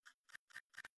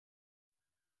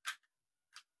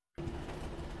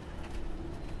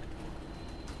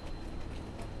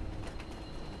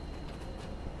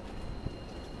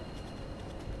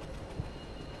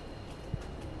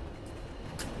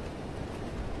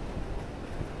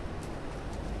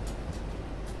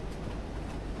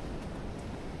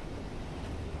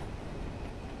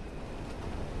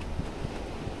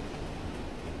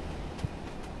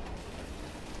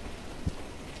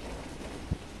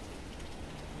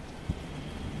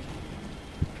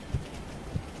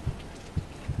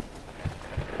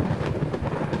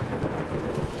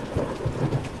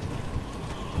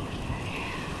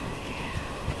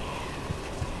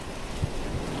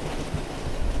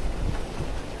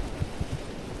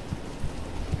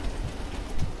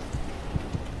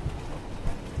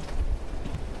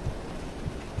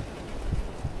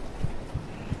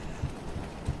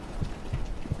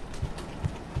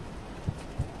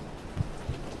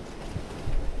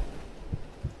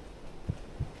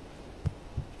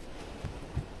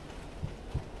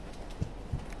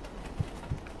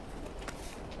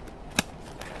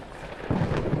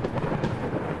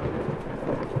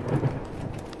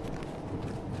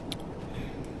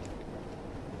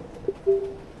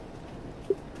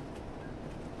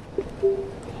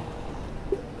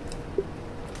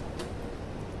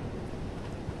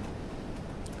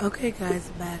 Okay, guys,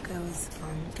 back. I was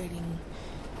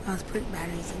putting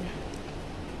batteries in.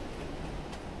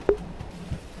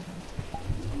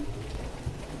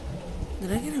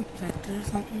 Did I get infected or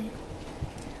something?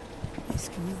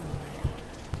 Excuse me.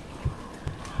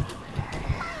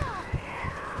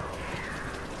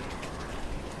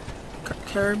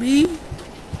 Kirby?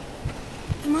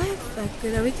 Am I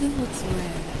infected? Everything looks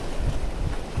red.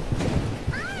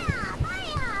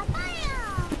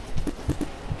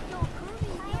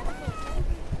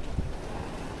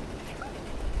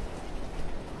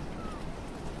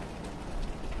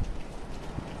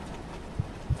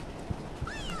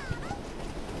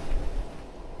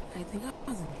 I think I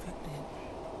was infected.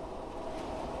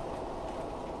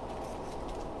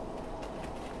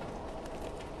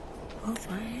 Oh,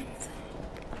 fine.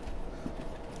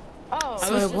 Oh,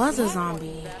 So I was a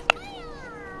zombie.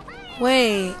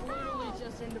 Wait.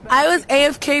 I was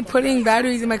AFK putting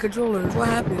batteries in my controllers. What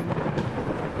happened?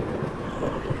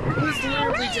 He was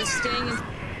literally just staying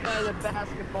inside the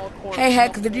basketball court. Hey,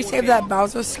 Heck, did you save that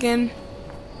Bowser skin?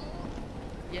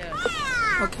 Yes.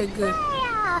 Okay, good.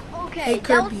 Okay, Hey, that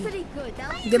Kirby. was pretty good.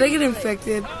 That was Did I get pretty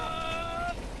infected?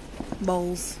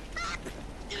 Bowls.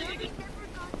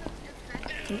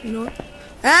 You know what?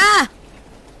 Ah!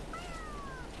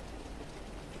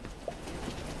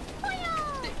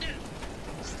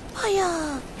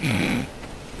 Fire!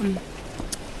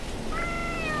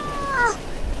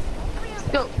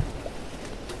 go.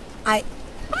 I.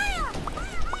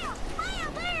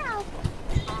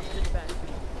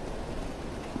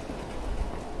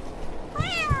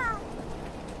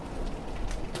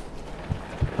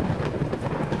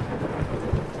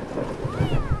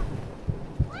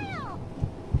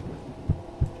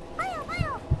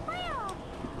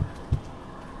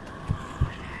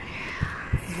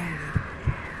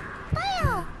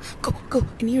 Go,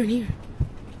 in here,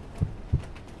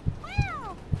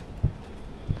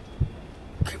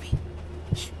 Kirby.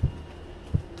 Shh.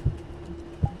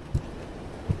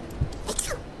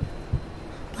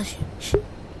 Bless you. Shh.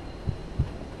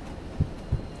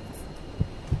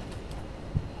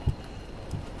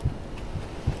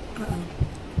 Uh-oh.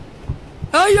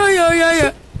 Oh,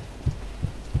 yeah.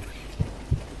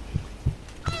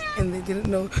 And they didn't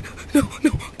know. No,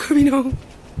 Kirby, no.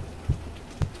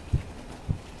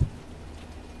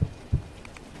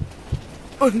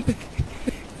 Oh,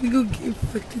 we gonna get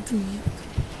infected too.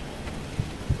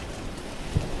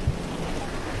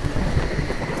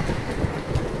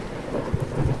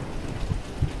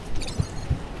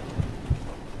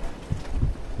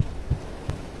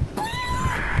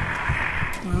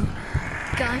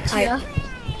 Gotcha.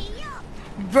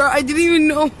 Bro, I didn't even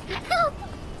know.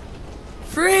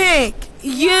 Frick!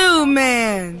 You,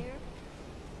 man!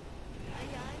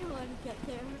 Yeah, I know how to get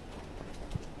there. I'm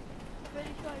pretty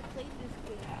sure I played this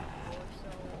game before, so.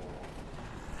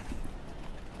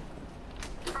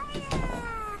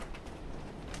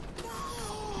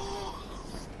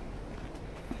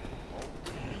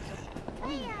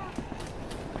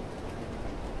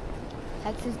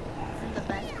 Hex is the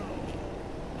best goal.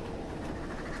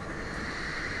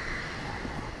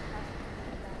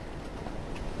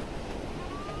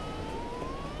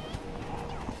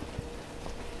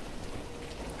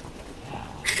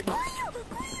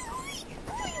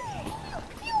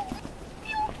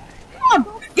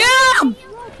 Get him!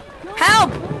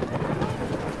 Help!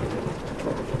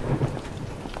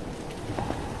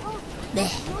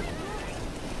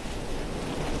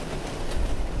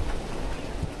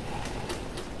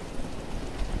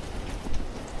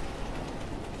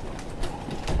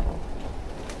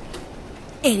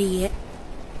 Idiot.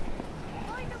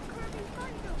 Find him, Kirby!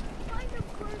 Find him,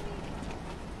 Kirby!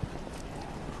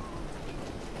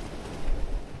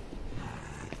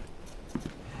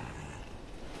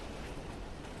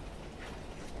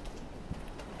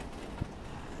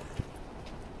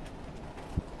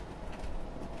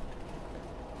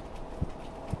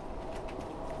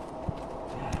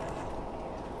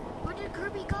 Where did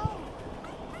Kirby go?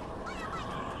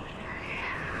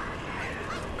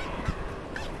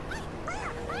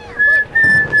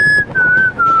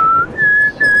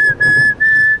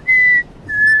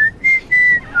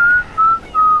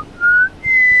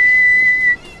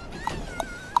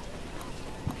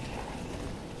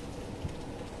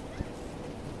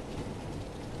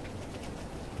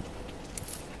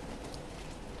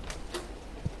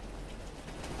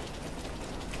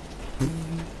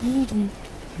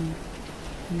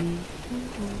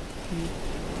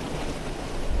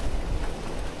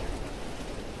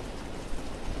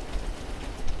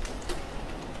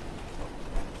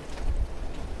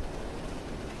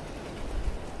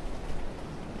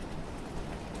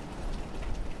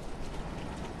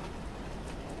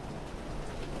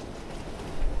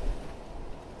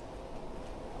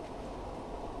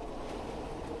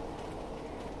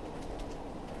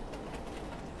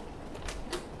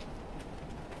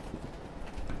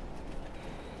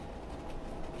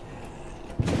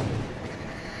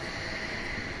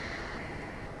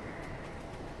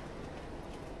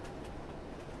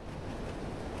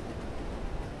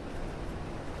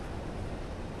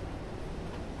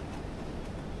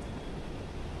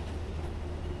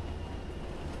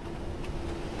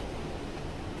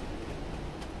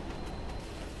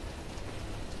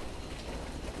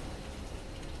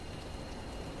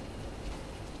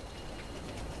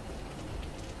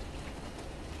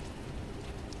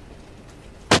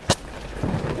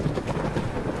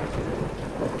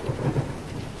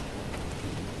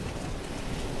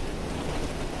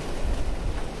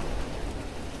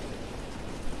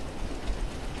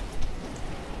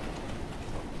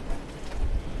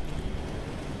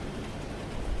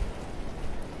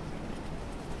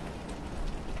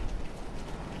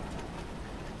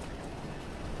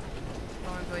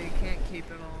 keep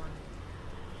it on.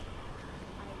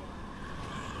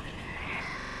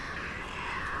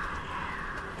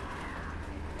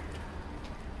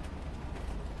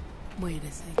 Wait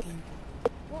a second.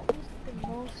 What was the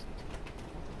most...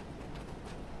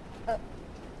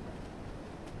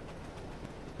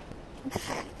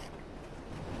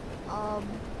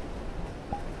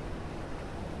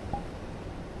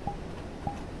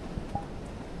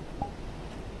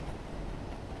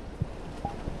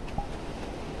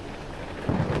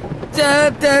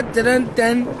 Dun, dun, dun,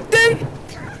 dun, dun.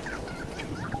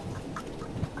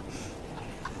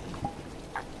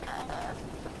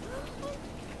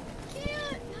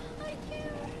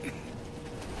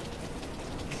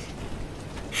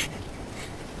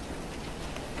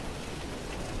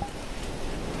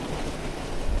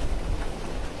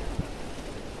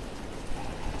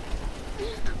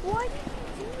 Why did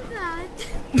you do that?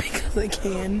 Because I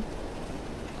can.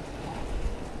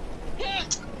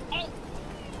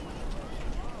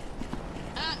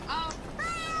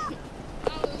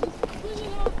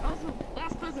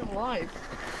 Last person alive.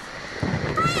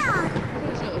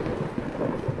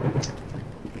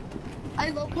 I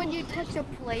love when you touch a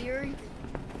player.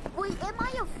 Wait, am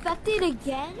I infected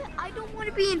again? I don't want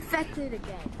to be infected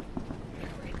again.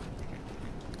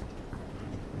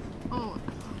 Oh.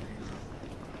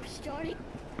 Starting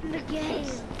the game.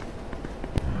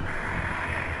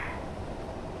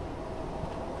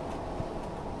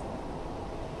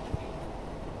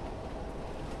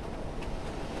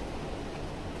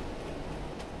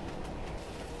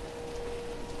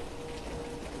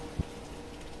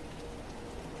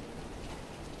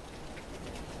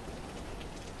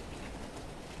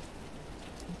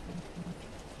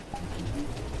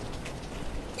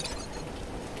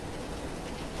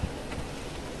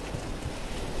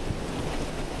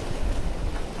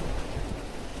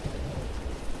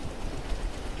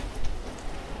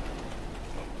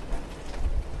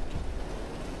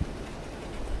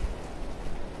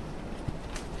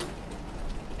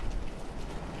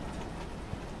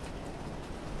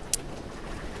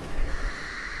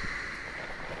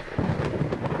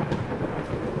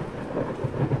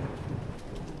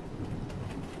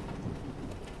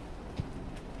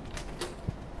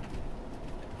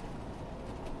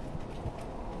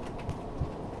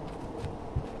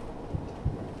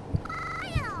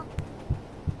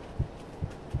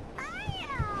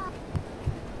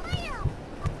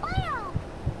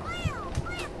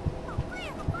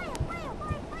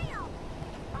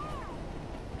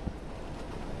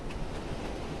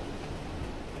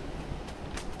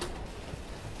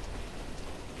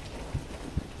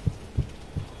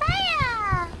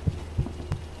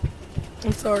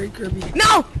 I'm sorry, Kirby.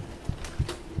 No!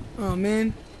 Oh,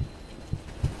 man.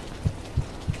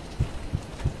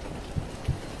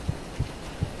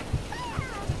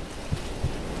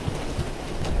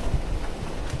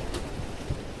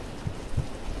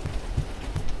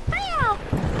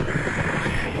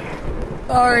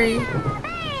 Sorry.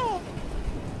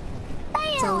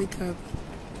 Sorry, Kirby.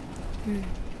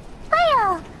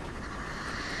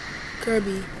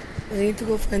 Kirby, I need to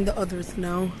go find the others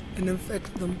now and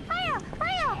infect them.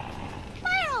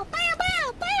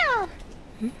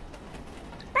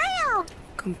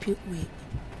 Compute, wait.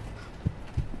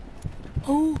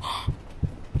 Oh!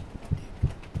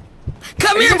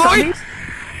 Come here, boy!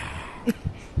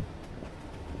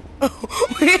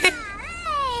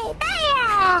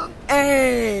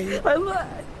 Hey! I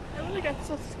really got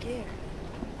so scared.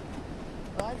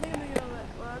 Well, I think I'm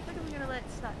gonna let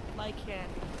my can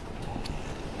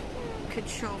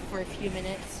control for a few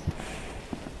minutes.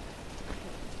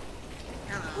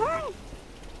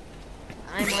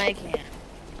 I'm like him.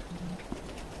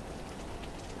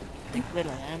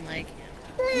 Literally, I'm like him.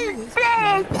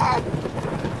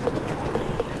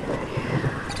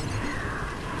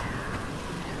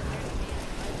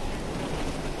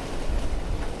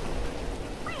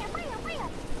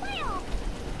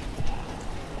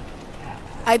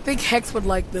 I think Hex would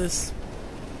like this.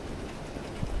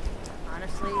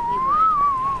 Honestly, he would.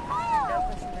 No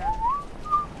question about it.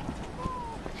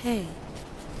 Hey.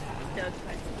 No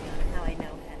question about how I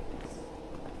know Hex.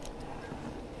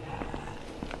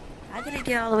 How did I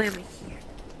get all the way over here?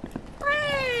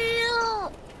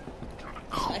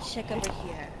 Let's check over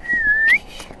here.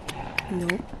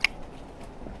 Nope.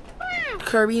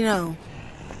 Kirby, no.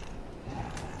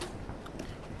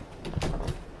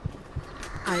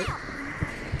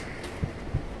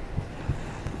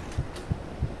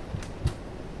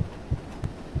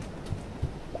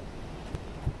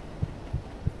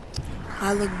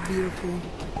 I look beautiful.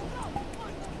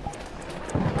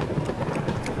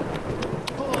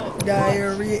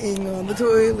 Diarrheaing on the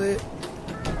toilet.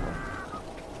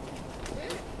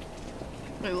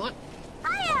 Wait, what?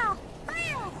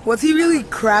 Was he really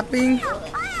crapping?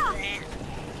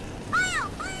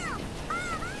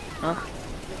 Huh?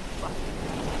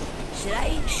 Should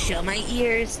I show my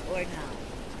ears or no?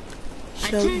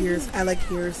 Show ears. I like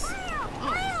ears.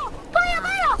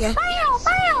 Yeah.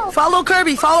 Follow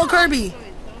Kirby. Follow Kirby.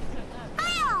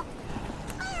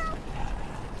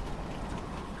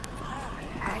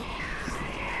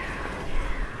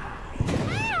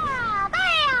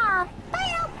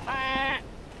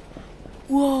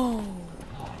 Whoa.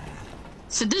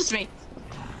 Seduce me.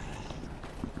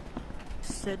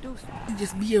 Seduce.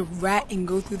 Just be a rat and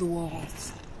go through the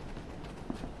walls.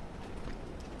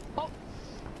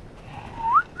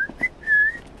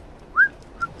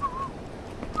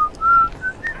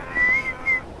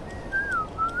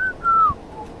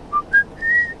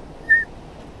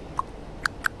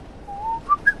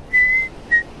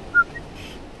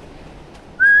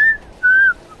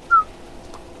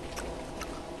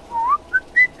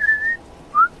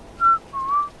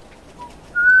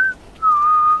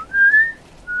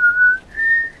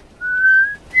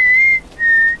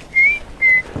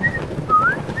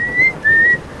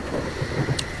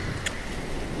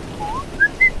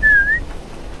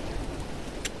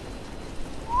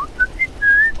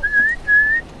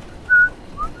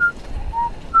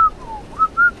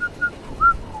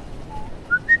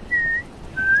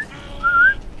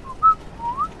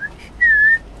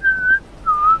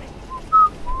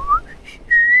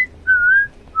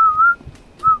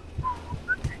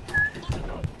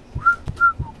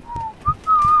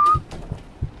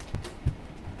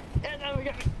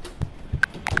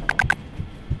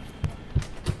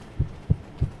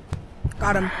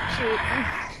 Got him. Shoot.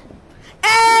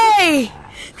 Hey!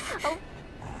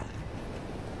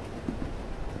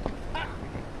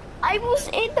 I was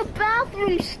in the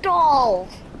bathroom stalls.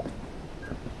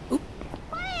 Oop.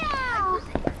 Wow.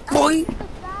 Boing. The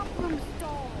bathroom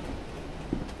stalls.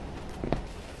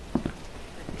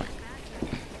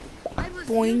 I was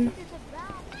Boing. using the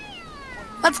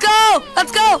bathroom. Let's go!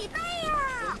 Let's go!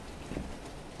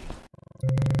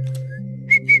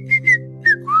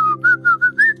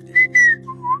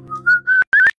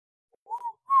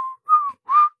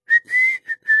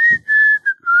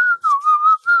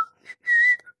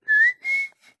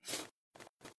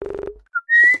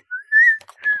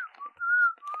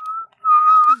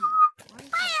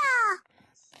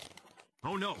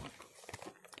 Oh no.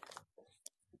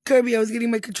 Kirby, I was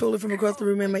getting my controller from across the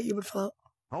room and my earbud fell out.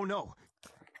 Oh no.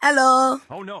 Hello.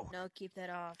 Oh no. No, keep that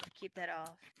off. Keep that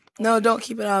off. No, don't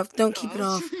keep it off. Don't keep it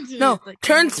off. No,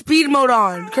 turn speed mode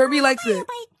on. Kirby likes it.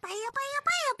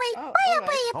 Oh, alright.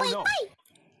 Oh no.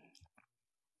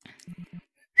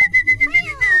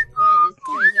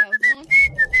 Wait, is that one?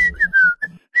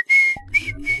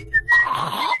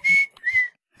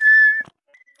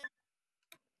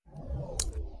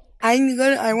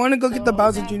 I want to go get the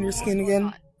Bowser Jr. skin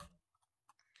again.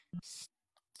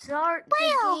 Start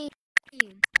the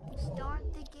game. Start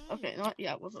the game. Okay, not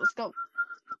yeah. Let's go.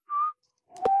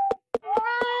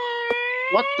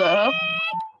 What the hell?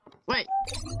 Wait,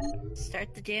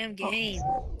 Start the damn game.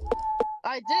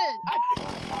 I did.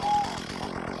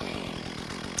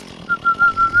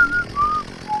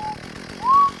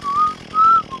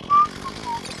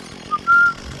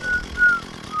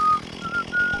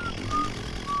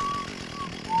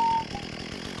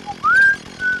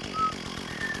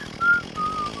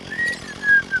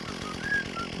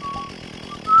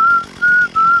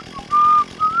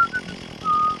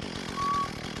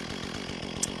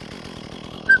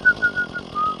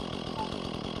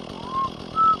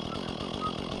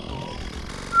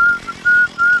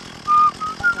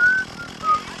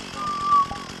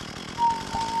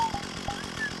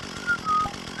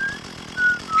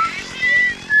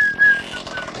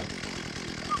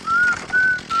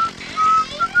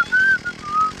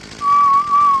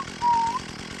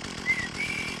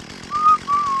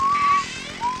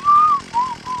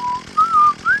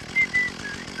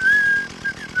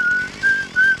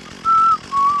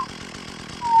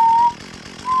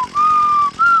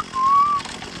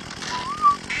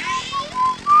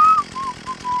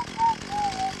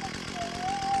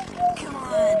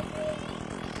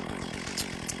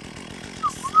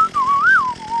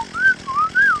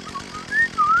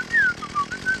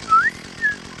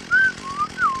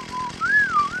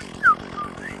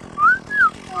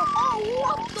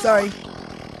 Sorry.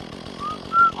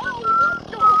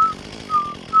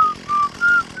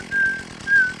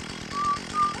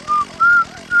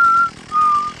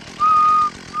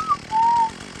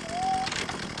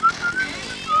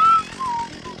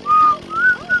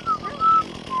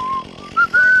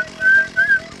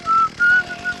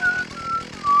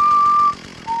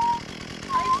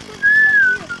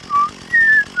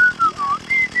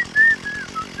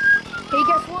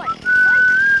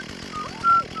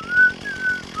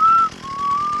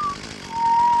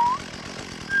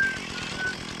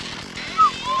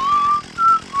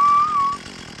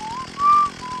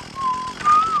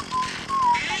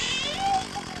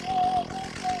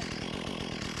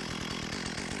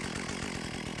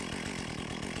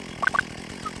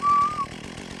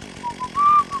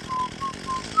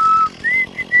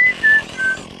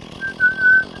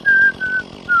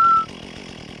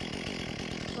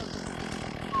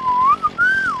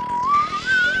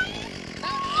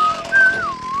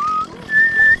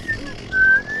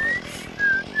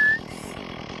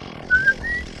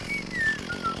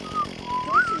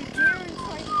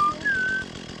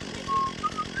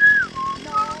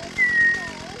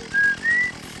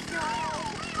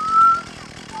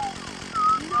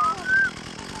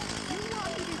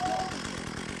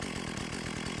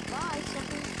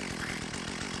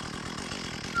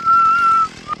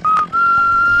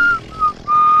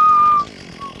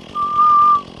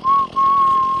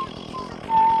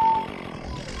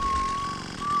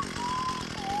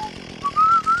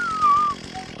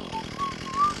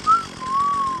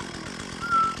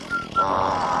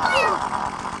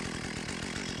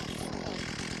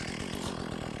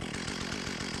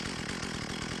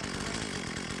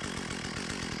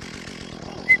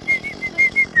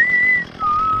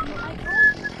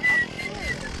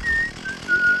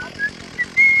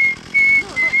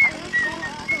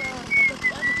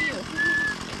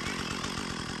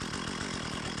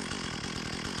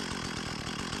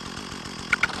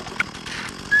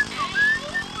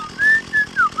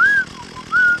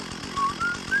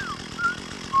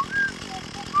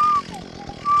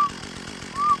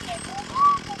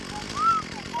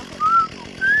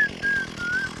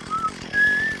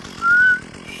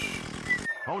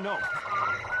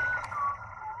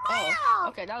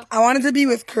 Okay, that was. I wanted to be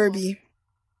with Kirby.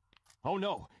 Oh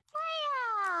no.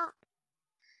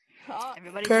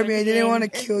 Everybody Kirby, join I the didn't game. want to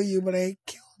kill you, but I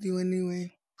killed you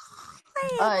anyway.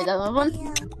 Alright, that was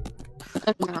one.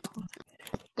 Okay, now.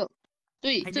 Go.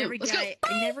 3, I 2, never let's got go. it.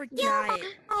 I never got it.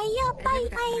 I never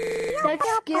got murdered.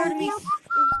 That scared me. It was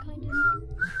kind of.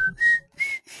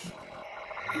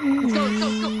 Let's go, let's go,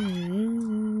 let's go.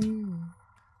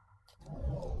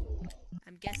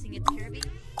 I'm guessing it's Kirby.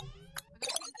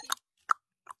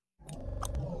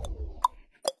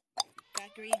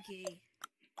 Got green key.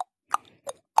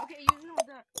 Okay, you know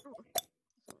that. Oh.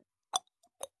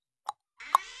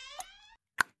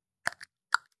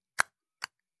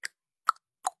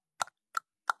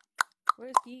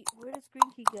 Where does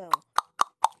green key go?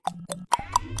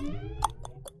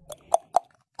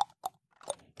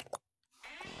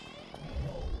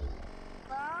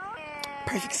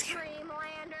 Perfect scare.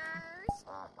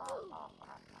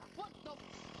 What the?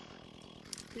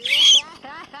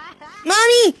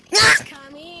 Mommy! Ah!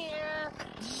 Come here.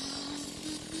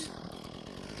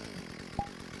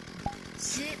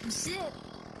 Zip.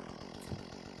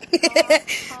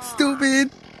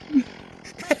 Stupid.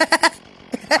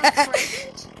 A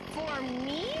present for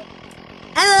me?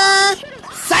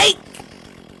 Psych!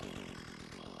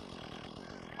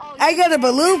 Oh, I got a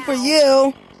balloon for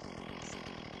you.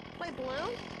 Wait,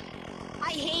 balloon?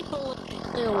 I hate balloons.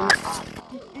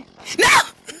 No!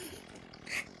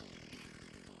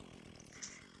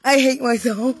 I hate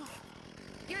myself.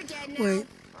 You're dead now. Wait.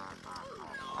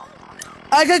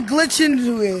 I got glitch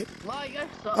into it. Well, you guys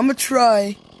suck. I'ma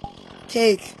try.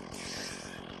 Cake.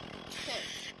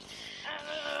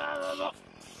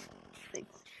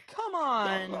 Come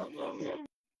on.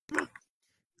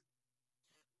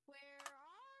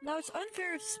 No, it's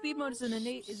unfair if speed mode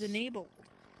is enabled.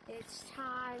 It's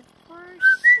time for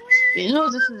You know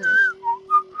this is it.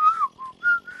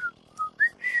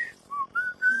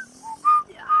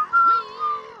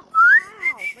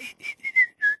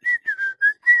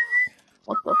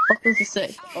 What the fuck does it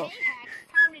say? Oh.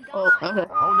 Oh, okay.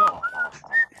 Oh no.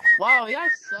 Wow, you guys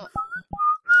suck.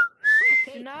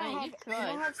 Do not man, have, you do not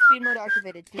tried. have speed mode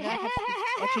activated. Do not have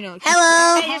actually no.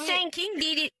 Hello. Hey, just saying King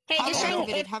did it. Hey, Have just it saying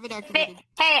activated. if, Have it activated.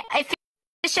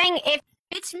 just saying if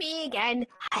it's me again,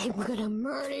 I'm gonna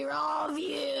murder all of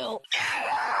you.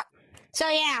 So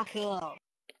yeah, cool.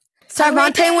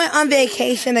 Sarvante went on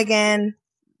vacation again.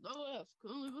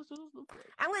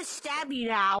 I'm gonna stab you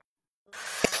now.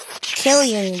 Kill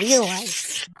you in real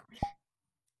life.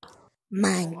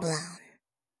 Mind blown.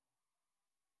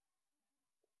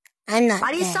 I'm not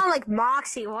Why do you dead. sound like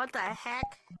Moxie? What the heck?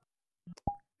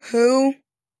 Who?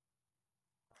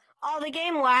 Oh, the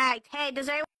game lagged. Hey, does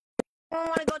anyone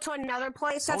want to go to another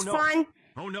place that's no. fun?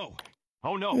 Oh no.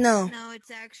 Oh no. No. No, it's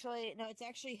actually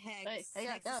Hex. Hey,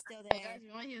 Hex guys, is still hey there. guys,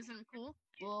 you wanna hear something cool?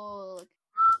 Well, look.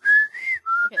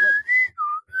 Okay, look.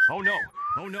 Oh no.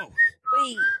 Oh no.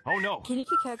 Wait, Oh no. can you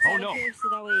kick Hex Oh, out no. of here so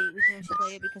that way we can actually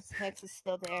play it because Hex is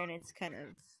still there and it's kind of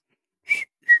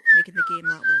making the game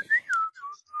not work.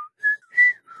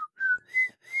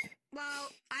 Well,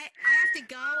 I have to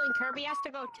go and Kirby has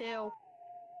to go too.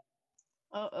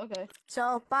 Oh, okay.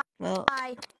 So bye. Well,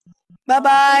 Bye.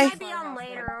 Bye-bye. Might be on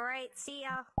later. All right. See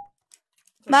ya.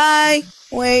 Bye.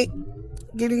 Wait.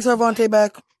 Getting Sarvante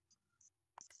back.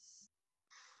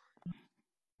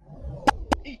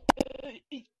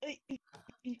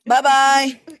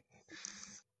 Bye-bye.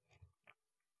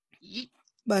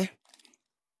 Bye.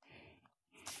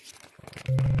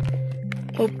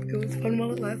 Hope it was fun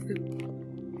while it lasted.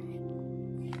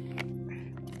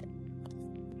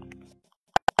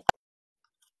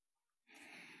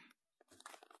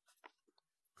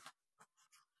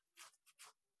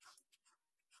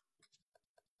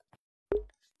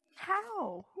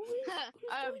 how? Who is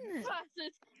doing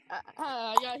this?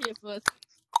 I got here first.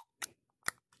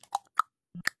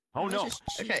 Oh no. This is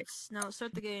Okay. cheats. No,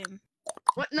 start the game.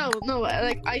 What? No,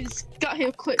 like, I just got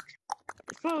here quick.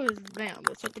 It's probably bam.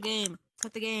 Start the game.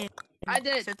 Start the game. I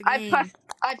did. Start the game.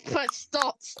 I pressed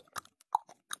start.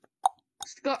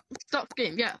 Stop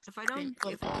game, yeah. If I don't,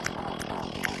 Okay, if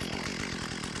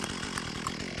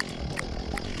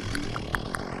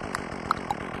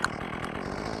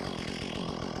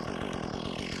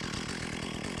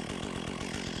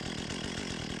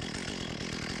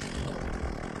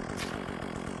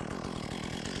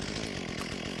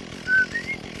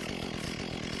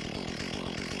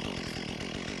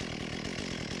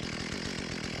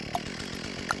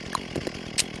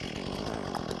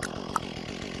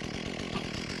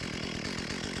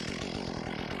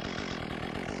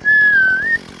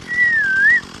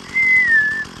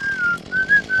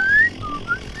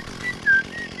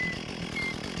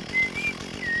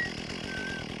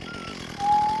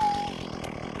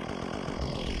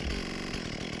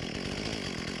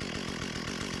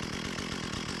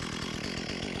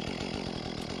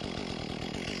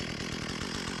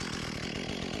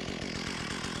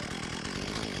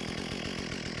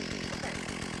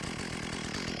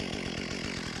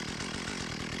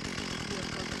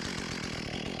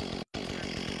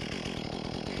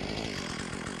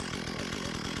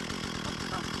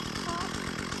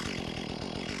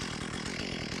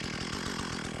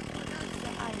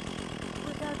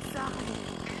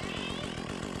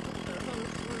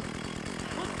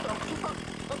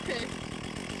Okay.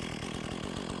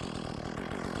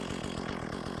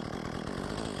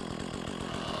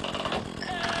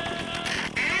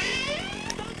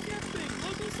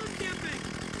 Local sun camping!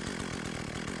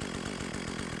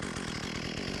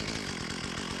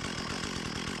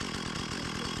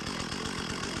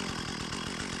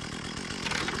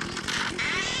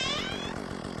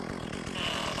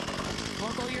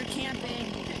 Local, you're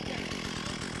camping!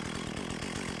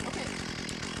 Okay.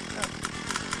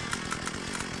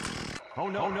 Oh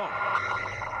no, no.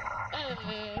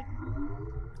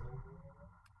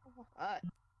 Alright.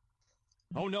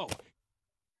 Oh no.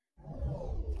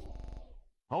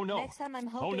 Oh no. Next time I'm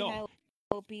hoping no. I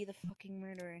will be the fucking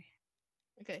murderer.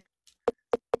 Okay.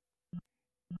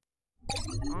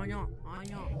 Oh no, oh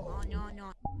no, oh no,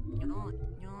 no, no,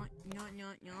 no, no,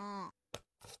 no, no.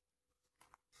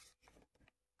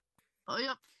 Oh,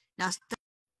 yep. Now start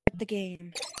The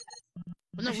game.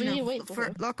 No, we need to wait for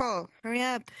her. Local, hurry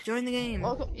up, join the game.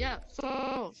 Welcome. Yeah,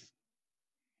 so...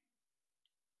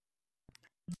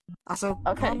 Also,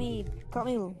 Okay. Call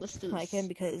me Let's do like this. him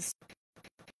because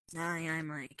I'm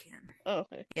like him. Oh,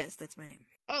 okay. Yes, that's my name.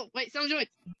 Oh, wait, sound joy.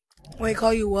 Wait,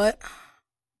 call you what?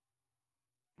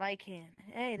 Lycan.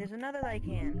 Hey, there's another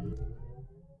Lycan.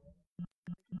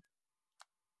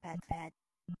 Pat.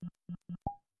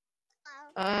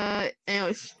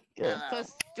 Anyways.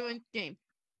 First, join game.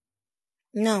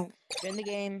 No. Join the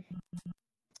game.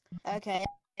 Okay,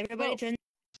 everybody Oh. join the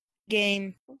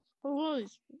game. Who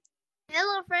was?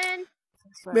 Hello, friend.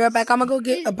 Be right back. I'm gonna go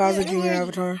get a Bowser Jr.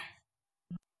 avatar.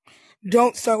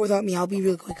 Don't start without me. I'll be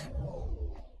real quick.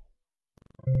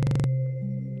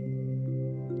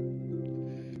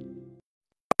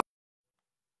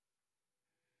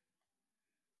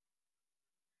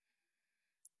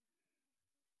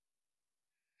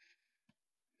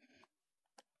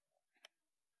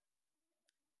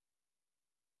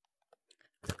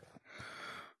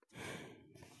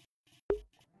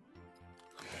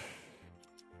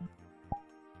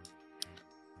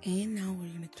 And now we're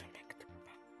gonna turn back to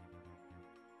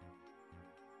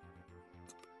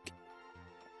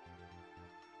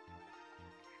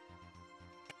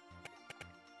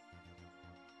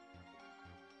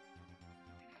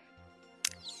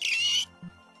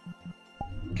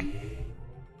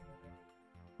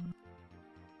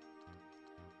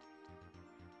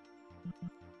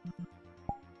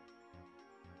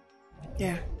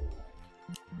yeah.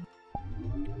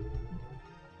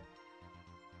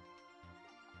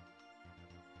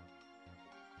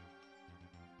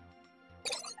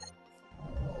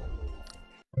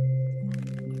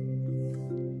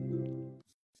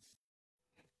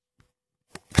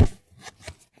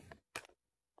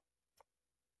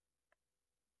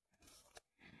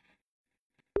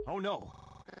 Oh no.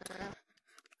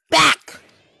 Back!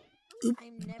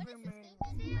 I'm never murdering.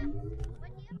 What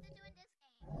do you have to do in this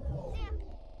game?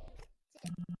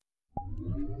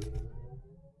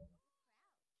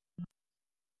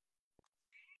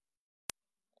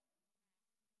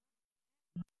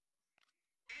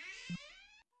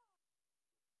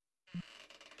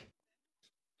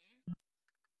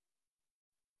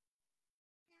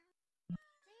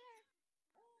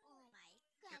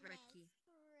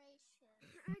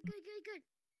 Good.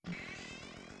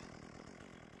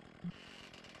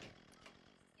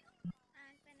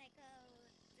 I'm gonna go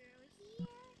through here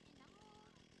and all.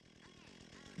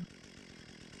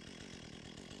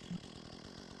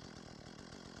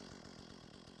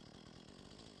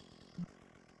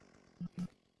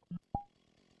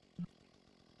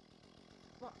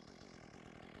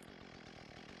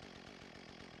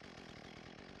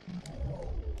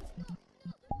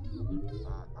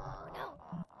 Oh no!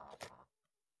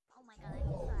 Oh my god, I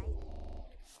just died.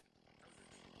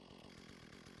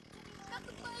 Stop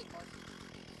the bike!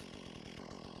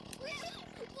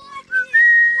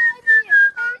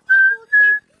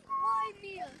 Why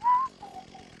me?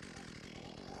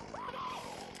 Why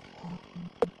me?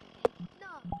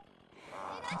 No.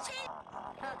 That's cheating!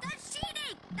 That's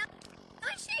cheating!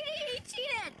 That's cheating! He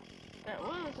cheated! What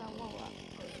was that one?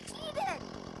 He cheated!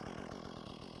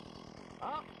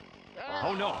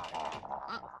 Oh no.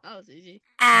 That was easy.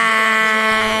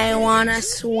 I wanna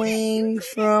swing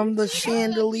from the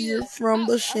chandelier, from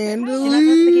the Can I press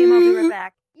the game? I'll be right chandelier.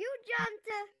 back. You jumped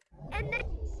and then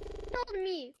told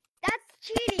me. That's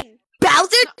cheating.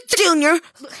 Bowser Jr.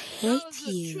 That hate was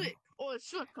a you. trick or a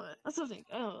shortcut or something.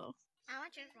 I don't know. I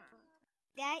want your phone.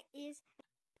 That is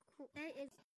cool. That is.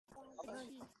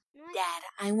 Dad,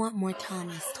 I want more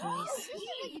Tommy's toys. This is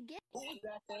what you get.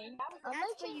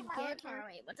 That's what you get.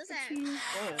 Wait, what does that?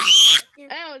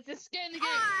 Oh, just scan the game.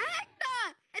 Heck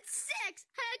no! It's 6.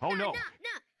 Heck Oh, no! no.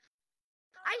 No!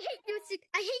 I hate you.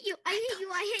 I hate you.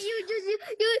 I hit you.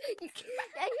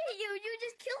 I hit you. You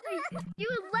just killed me. You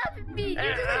laughed at me. You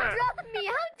just dropped me.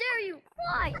 How dare you?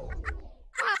 Why?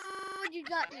 Why would you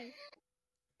drop me?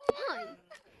 Why?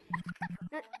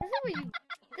 This is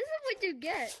what you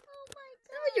get. This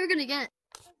is what you're gonna get.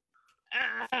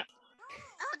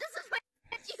 Oh, this is what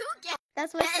you get.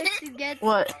 That's what 60 gets.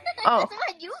 What? Oh. That's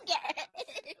what you get.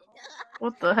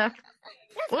 What the heck?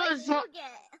 That's What what is you wrong?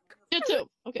 get. YouTube.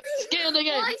 Okay. Scan the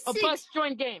game. Why A 6? bus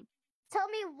join game. Tell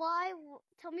me why.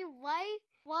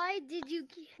 Why did you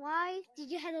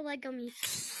have to let go me?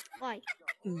 Why?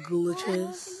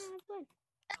 Glitches.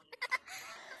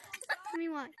 Tell me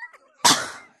why.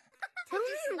 Tell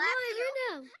me why right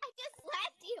now. I just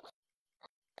slapped you.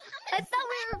 I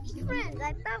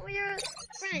thought we were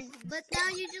friends. But now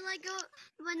you just let go.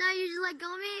 But now you just let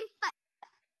go of me.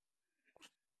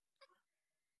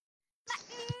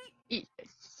 Eat.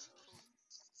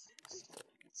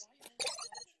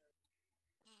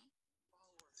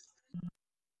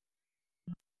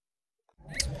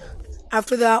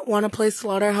 After that, wanna play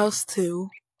Slaughterhouse 2?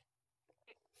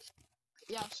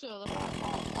 Yeah, sure.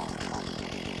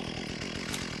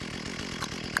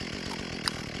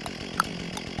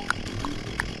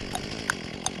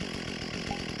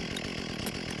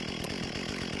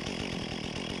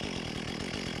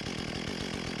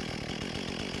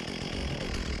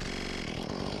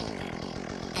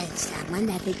 And someone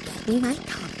that would get me my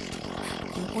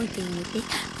coffee, you will deal with it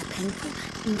a painful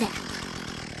death.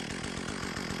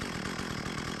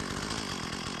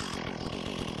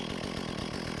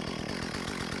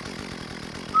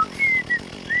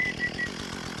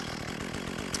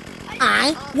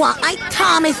 I want my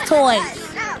Thomas toys.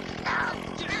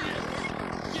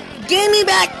 Give me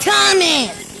back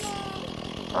Thomas.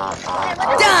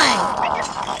 Done.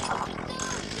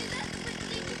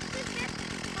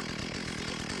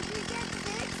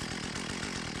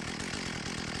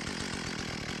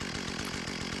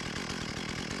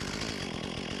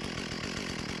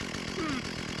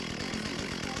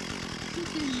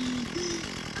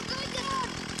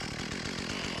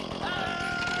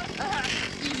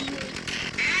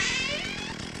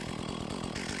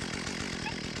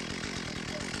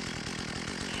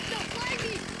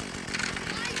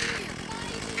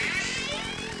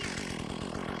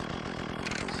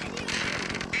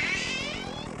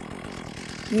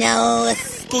 No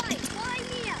escape.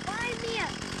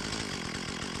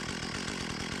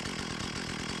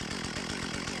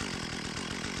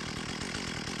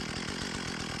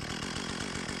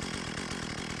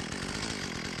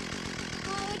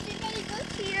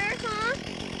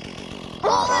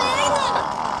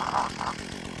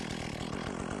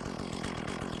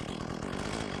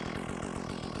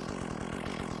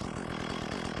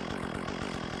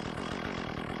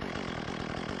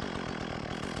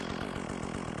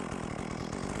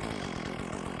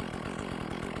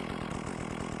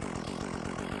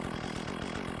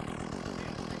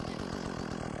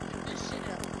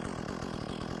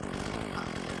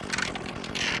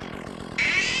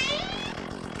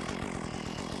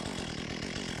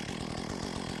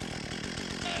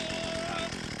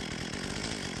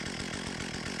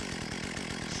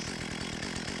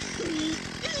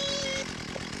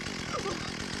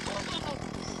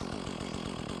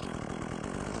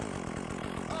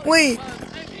 Wait,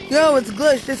 yo, it's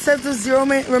glitched. It says there's 0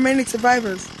 remaining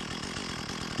survivors.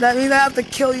 That means I have to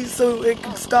kill you so it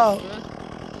can stop.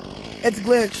 It's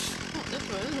glitched.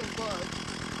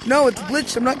 No, it's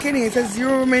glitched. I'm not kidding. It says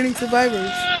 0 remaining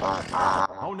survivors.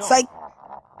 Oh no. Psych.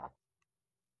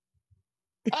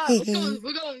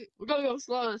 We're gonna go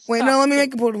slow. Wait, no, let me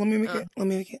make a portal. Let me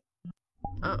make it.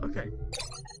 Oh, okay.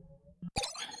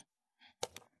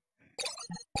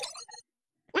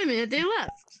 Wait a minute, they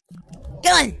left.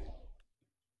 Done.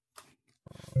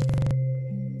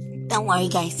 Don't worry,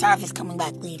 guys. Sarv is coming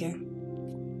back later.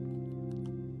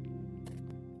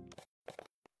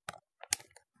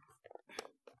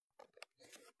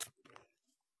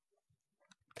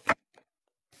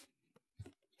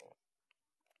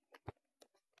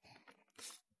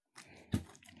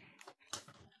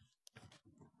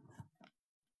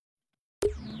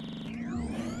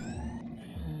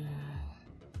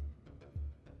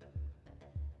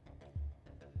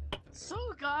 So,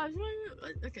 guys,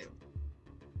 okay.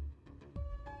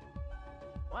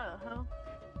 What the hell?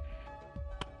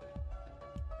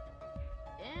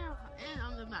 And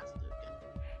I'm the master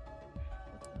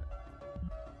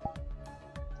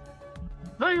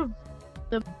again.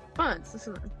 The buns,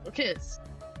 listen, okay.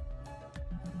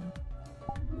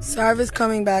 Sarv is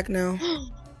coming back now.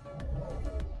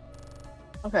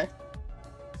 Okay.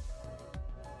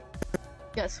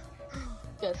 Guess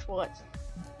what?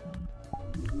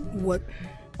 What?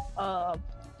 Hold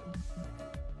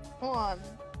on.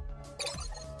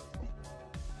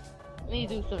 Let me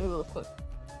do something real quick.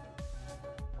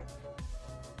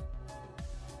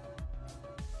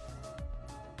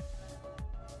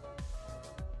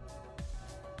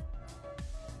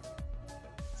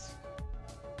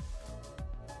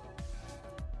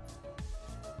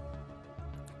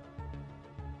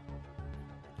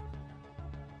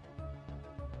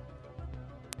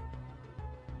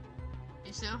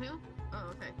 You still here?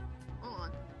 Oh, okay. Hold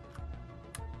on.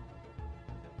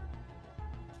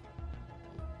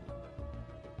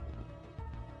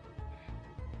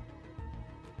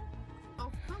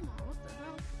 Oh, come on, what the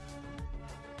hell?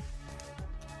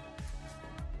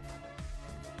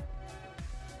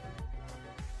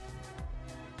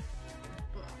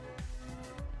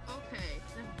 Okay,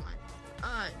 never mind.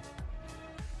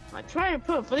 I tried to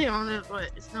put a video on it,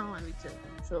 but it's not letting me to.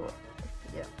 So,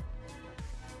 yeah.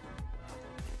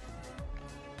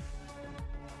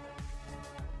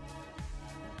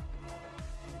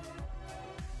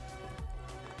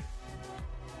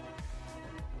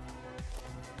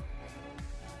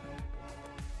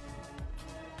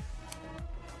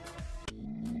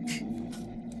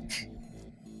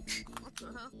 What the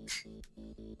hell?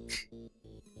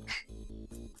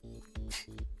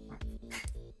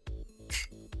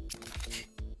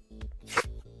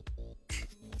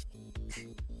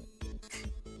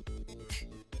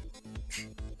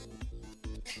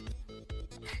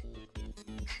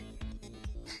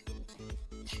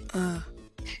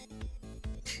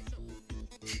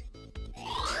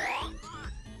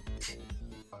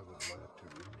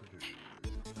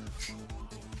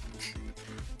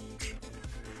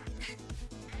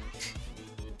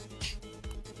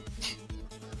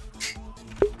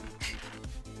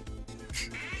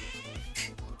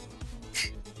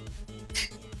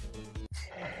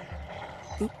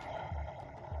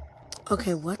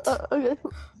 Okay, what? Okay.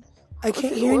 I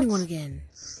can't hear anyone again.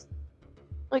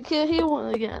 I can't hear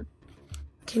one again.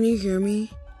 Can you hear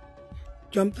me?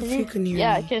 Jump if you can hear me.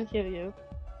 Yeah, I can hear you.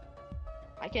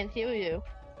 I can hear you.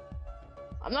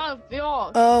 I'm not a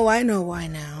vlog. Oh, I know why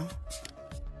now.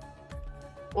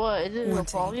 What, is it One a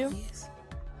volume? please.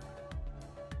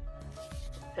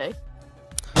 Okay.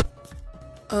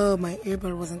 Oh, my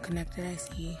earbud wasn't connected, I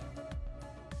see.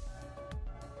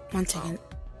 1 second.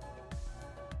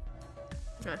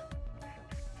 Okay.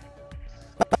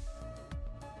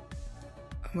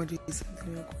 I'm gonna do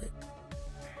something real quick.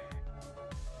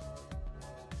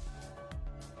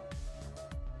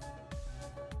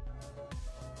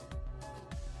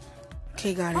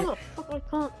 Okay, got How it. the fuck I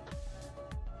can't?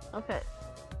 Okay.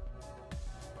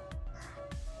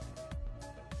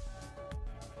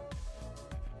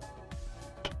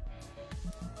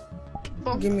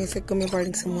 Give me a sec, I'm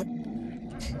inviting someone.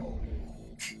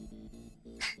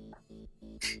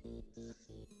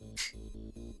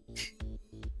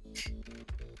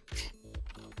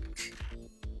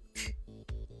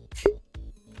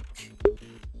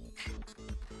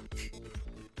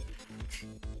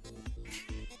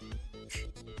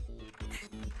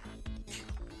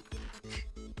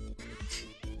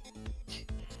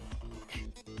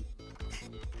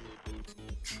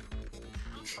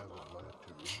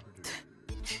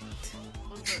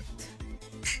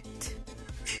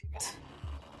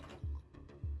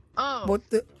 Oh. What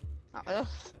the? Oh.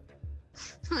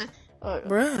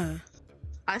 Bruh.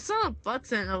 I saw a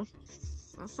button.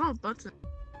 I saw a button.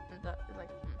 That is like.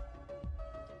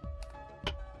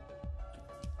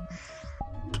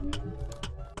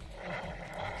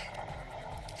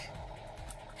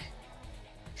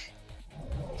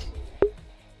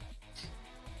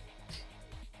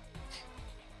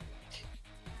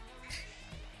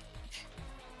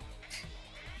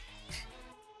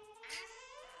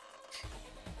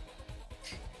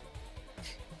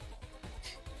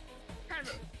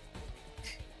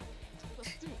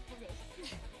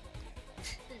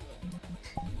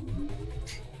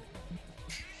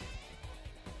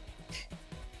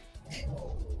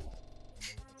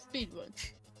 Speed run.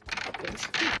 Okay,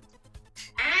 speed.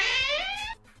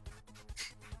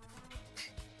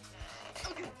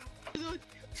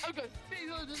 Okay, speed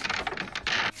run.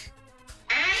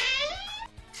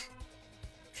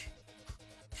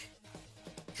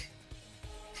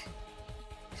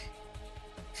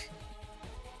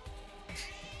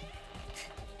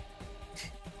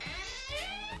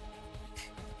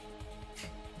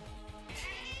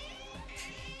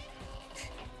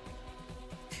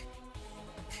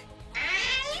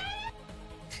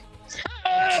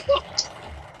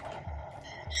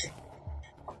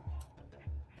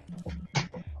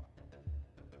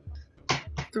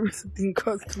 There was something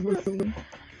across the room.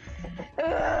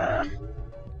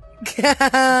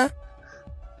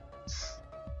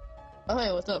 Oh,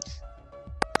 hey, what's up?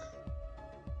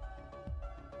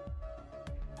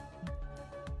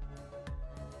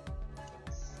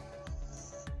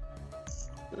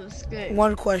 Let's go.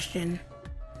 One question.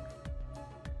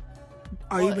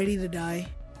 Are you What? ready to die?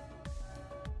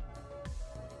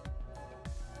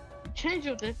 Change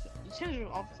your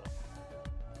officer.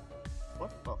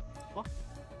 What the fuck?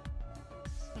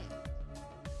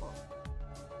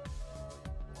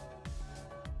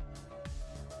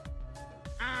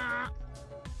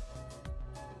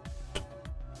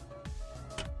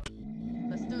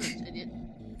 Let's do this, idiot.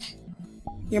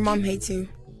 Your mom hates you.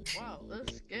 Wow,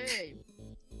 let's go.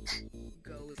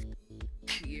 Go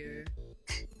here.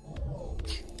 Hello?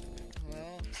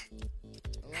 Hello?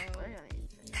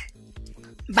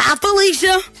 Bye,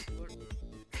 Felicia.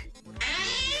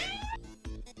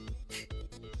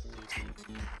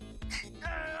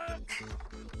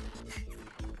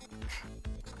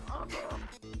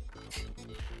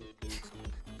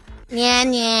 Yeah,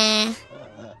 yeah.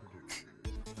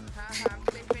 I'm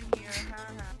safe in here.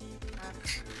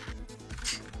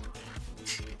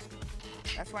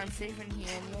 That's why I'm safe in here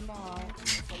and you're not.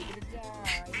 That's why you're gonna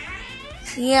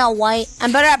die. Yeah, white.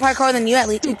 I'm better at parkour than you at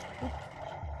least. You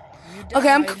Okay,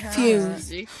 I'm died,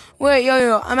 confused. Wait,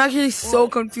 yo, I'm actually so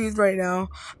confused right now.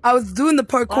 I was doing the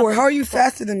parkour. How are you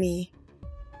faster than me?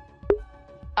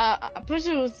 I'm pretty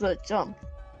sure it was the jump.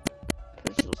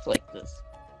 Pretty sure it was like this.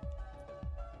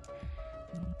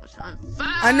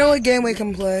 I know what game we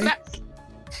can play.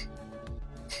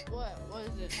 What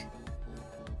is it?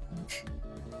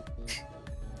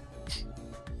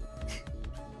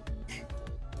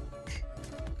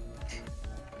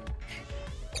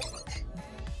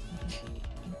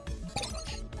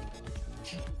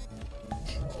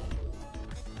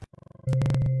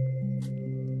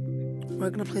 We're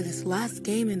gonna play this last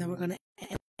game and then we're gonna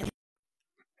end.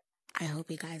 I hope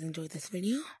you guys enjoyed this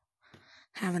video.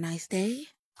 Have a nice day.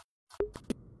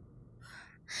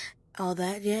 All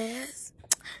that jazz.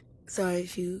 Sorry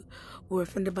if you were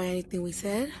offended by anything we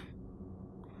said.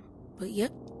 But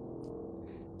yep.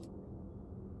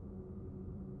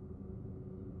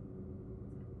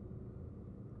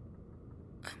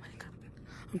 Oh my god.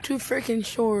 I'm too freaking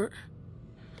short.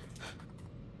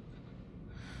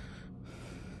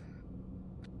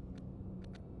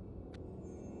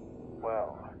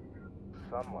 Well,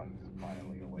 someone's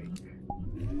finally awake.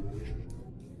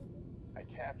 I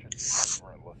captured you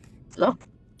when you weren't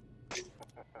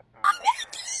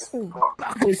looking.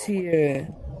 Baku's here.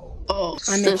 Oh,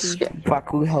 I'm this Mickey.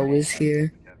 Bakuho is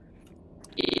here.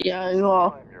 Yeah, you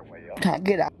are. Climb your way up. Can't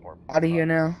get out of here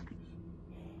now.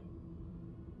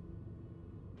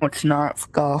 It's not,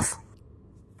 fuck off.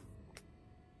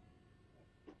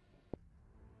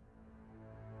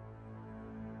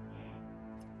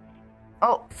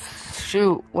 Oh,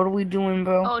 shoot. What are we doing,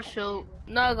 bro? Oh shoot.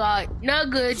 No god. No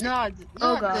good. No,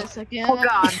 Oh, not God. this again. Oh,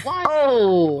 God. What?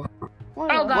 Oh!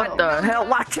 What Oh, God. What the hell?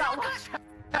 Watch out! Watch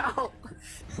out!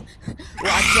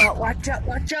 Watch out! Watch out!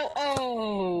 Watch out!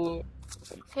 Oh!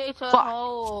 Take a Fuck.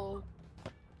 hole.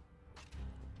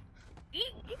 You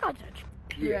got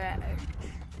that. Yeah.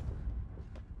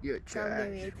 You're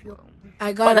trash.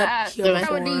 I got Oh, up that's here doing-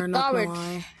 before, not gonna garbage.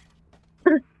 lie.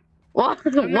 What?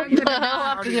 What not the gonna hell know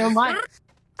happened to this. your mic?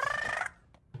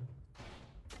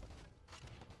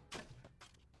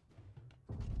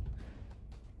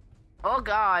 Oh,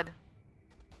 God.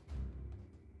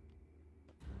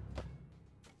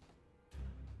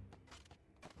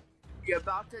 You're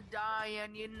about to die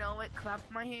and you know it. Clap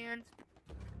my hands.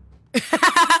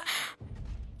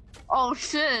 Oh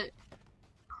shit!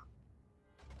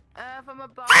 If I'm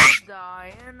about to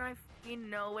die and I fucking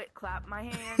know it, clap my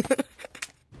hands.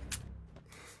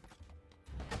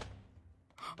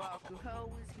 Bakuho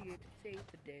is here to save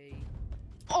the day.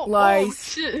 Oh, Lies. oh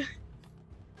shit!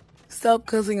 Stop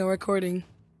cussing and recording.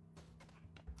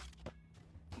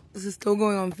 This is still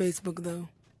going on Facebook though.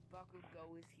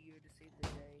 Bakugo is here to save the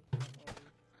day.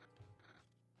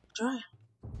 Try.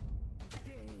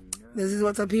 This is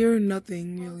what's up here?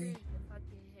 Nothing really.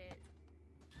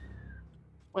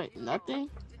 Wait, nothing?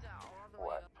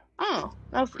 Oh,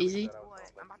 that's easy.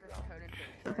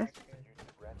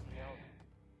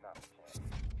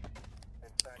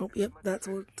 Oh, yep, that's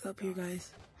what's up here,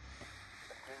 guys.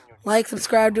 Like,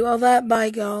 subscribe, do all that.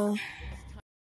 Bye, y'all.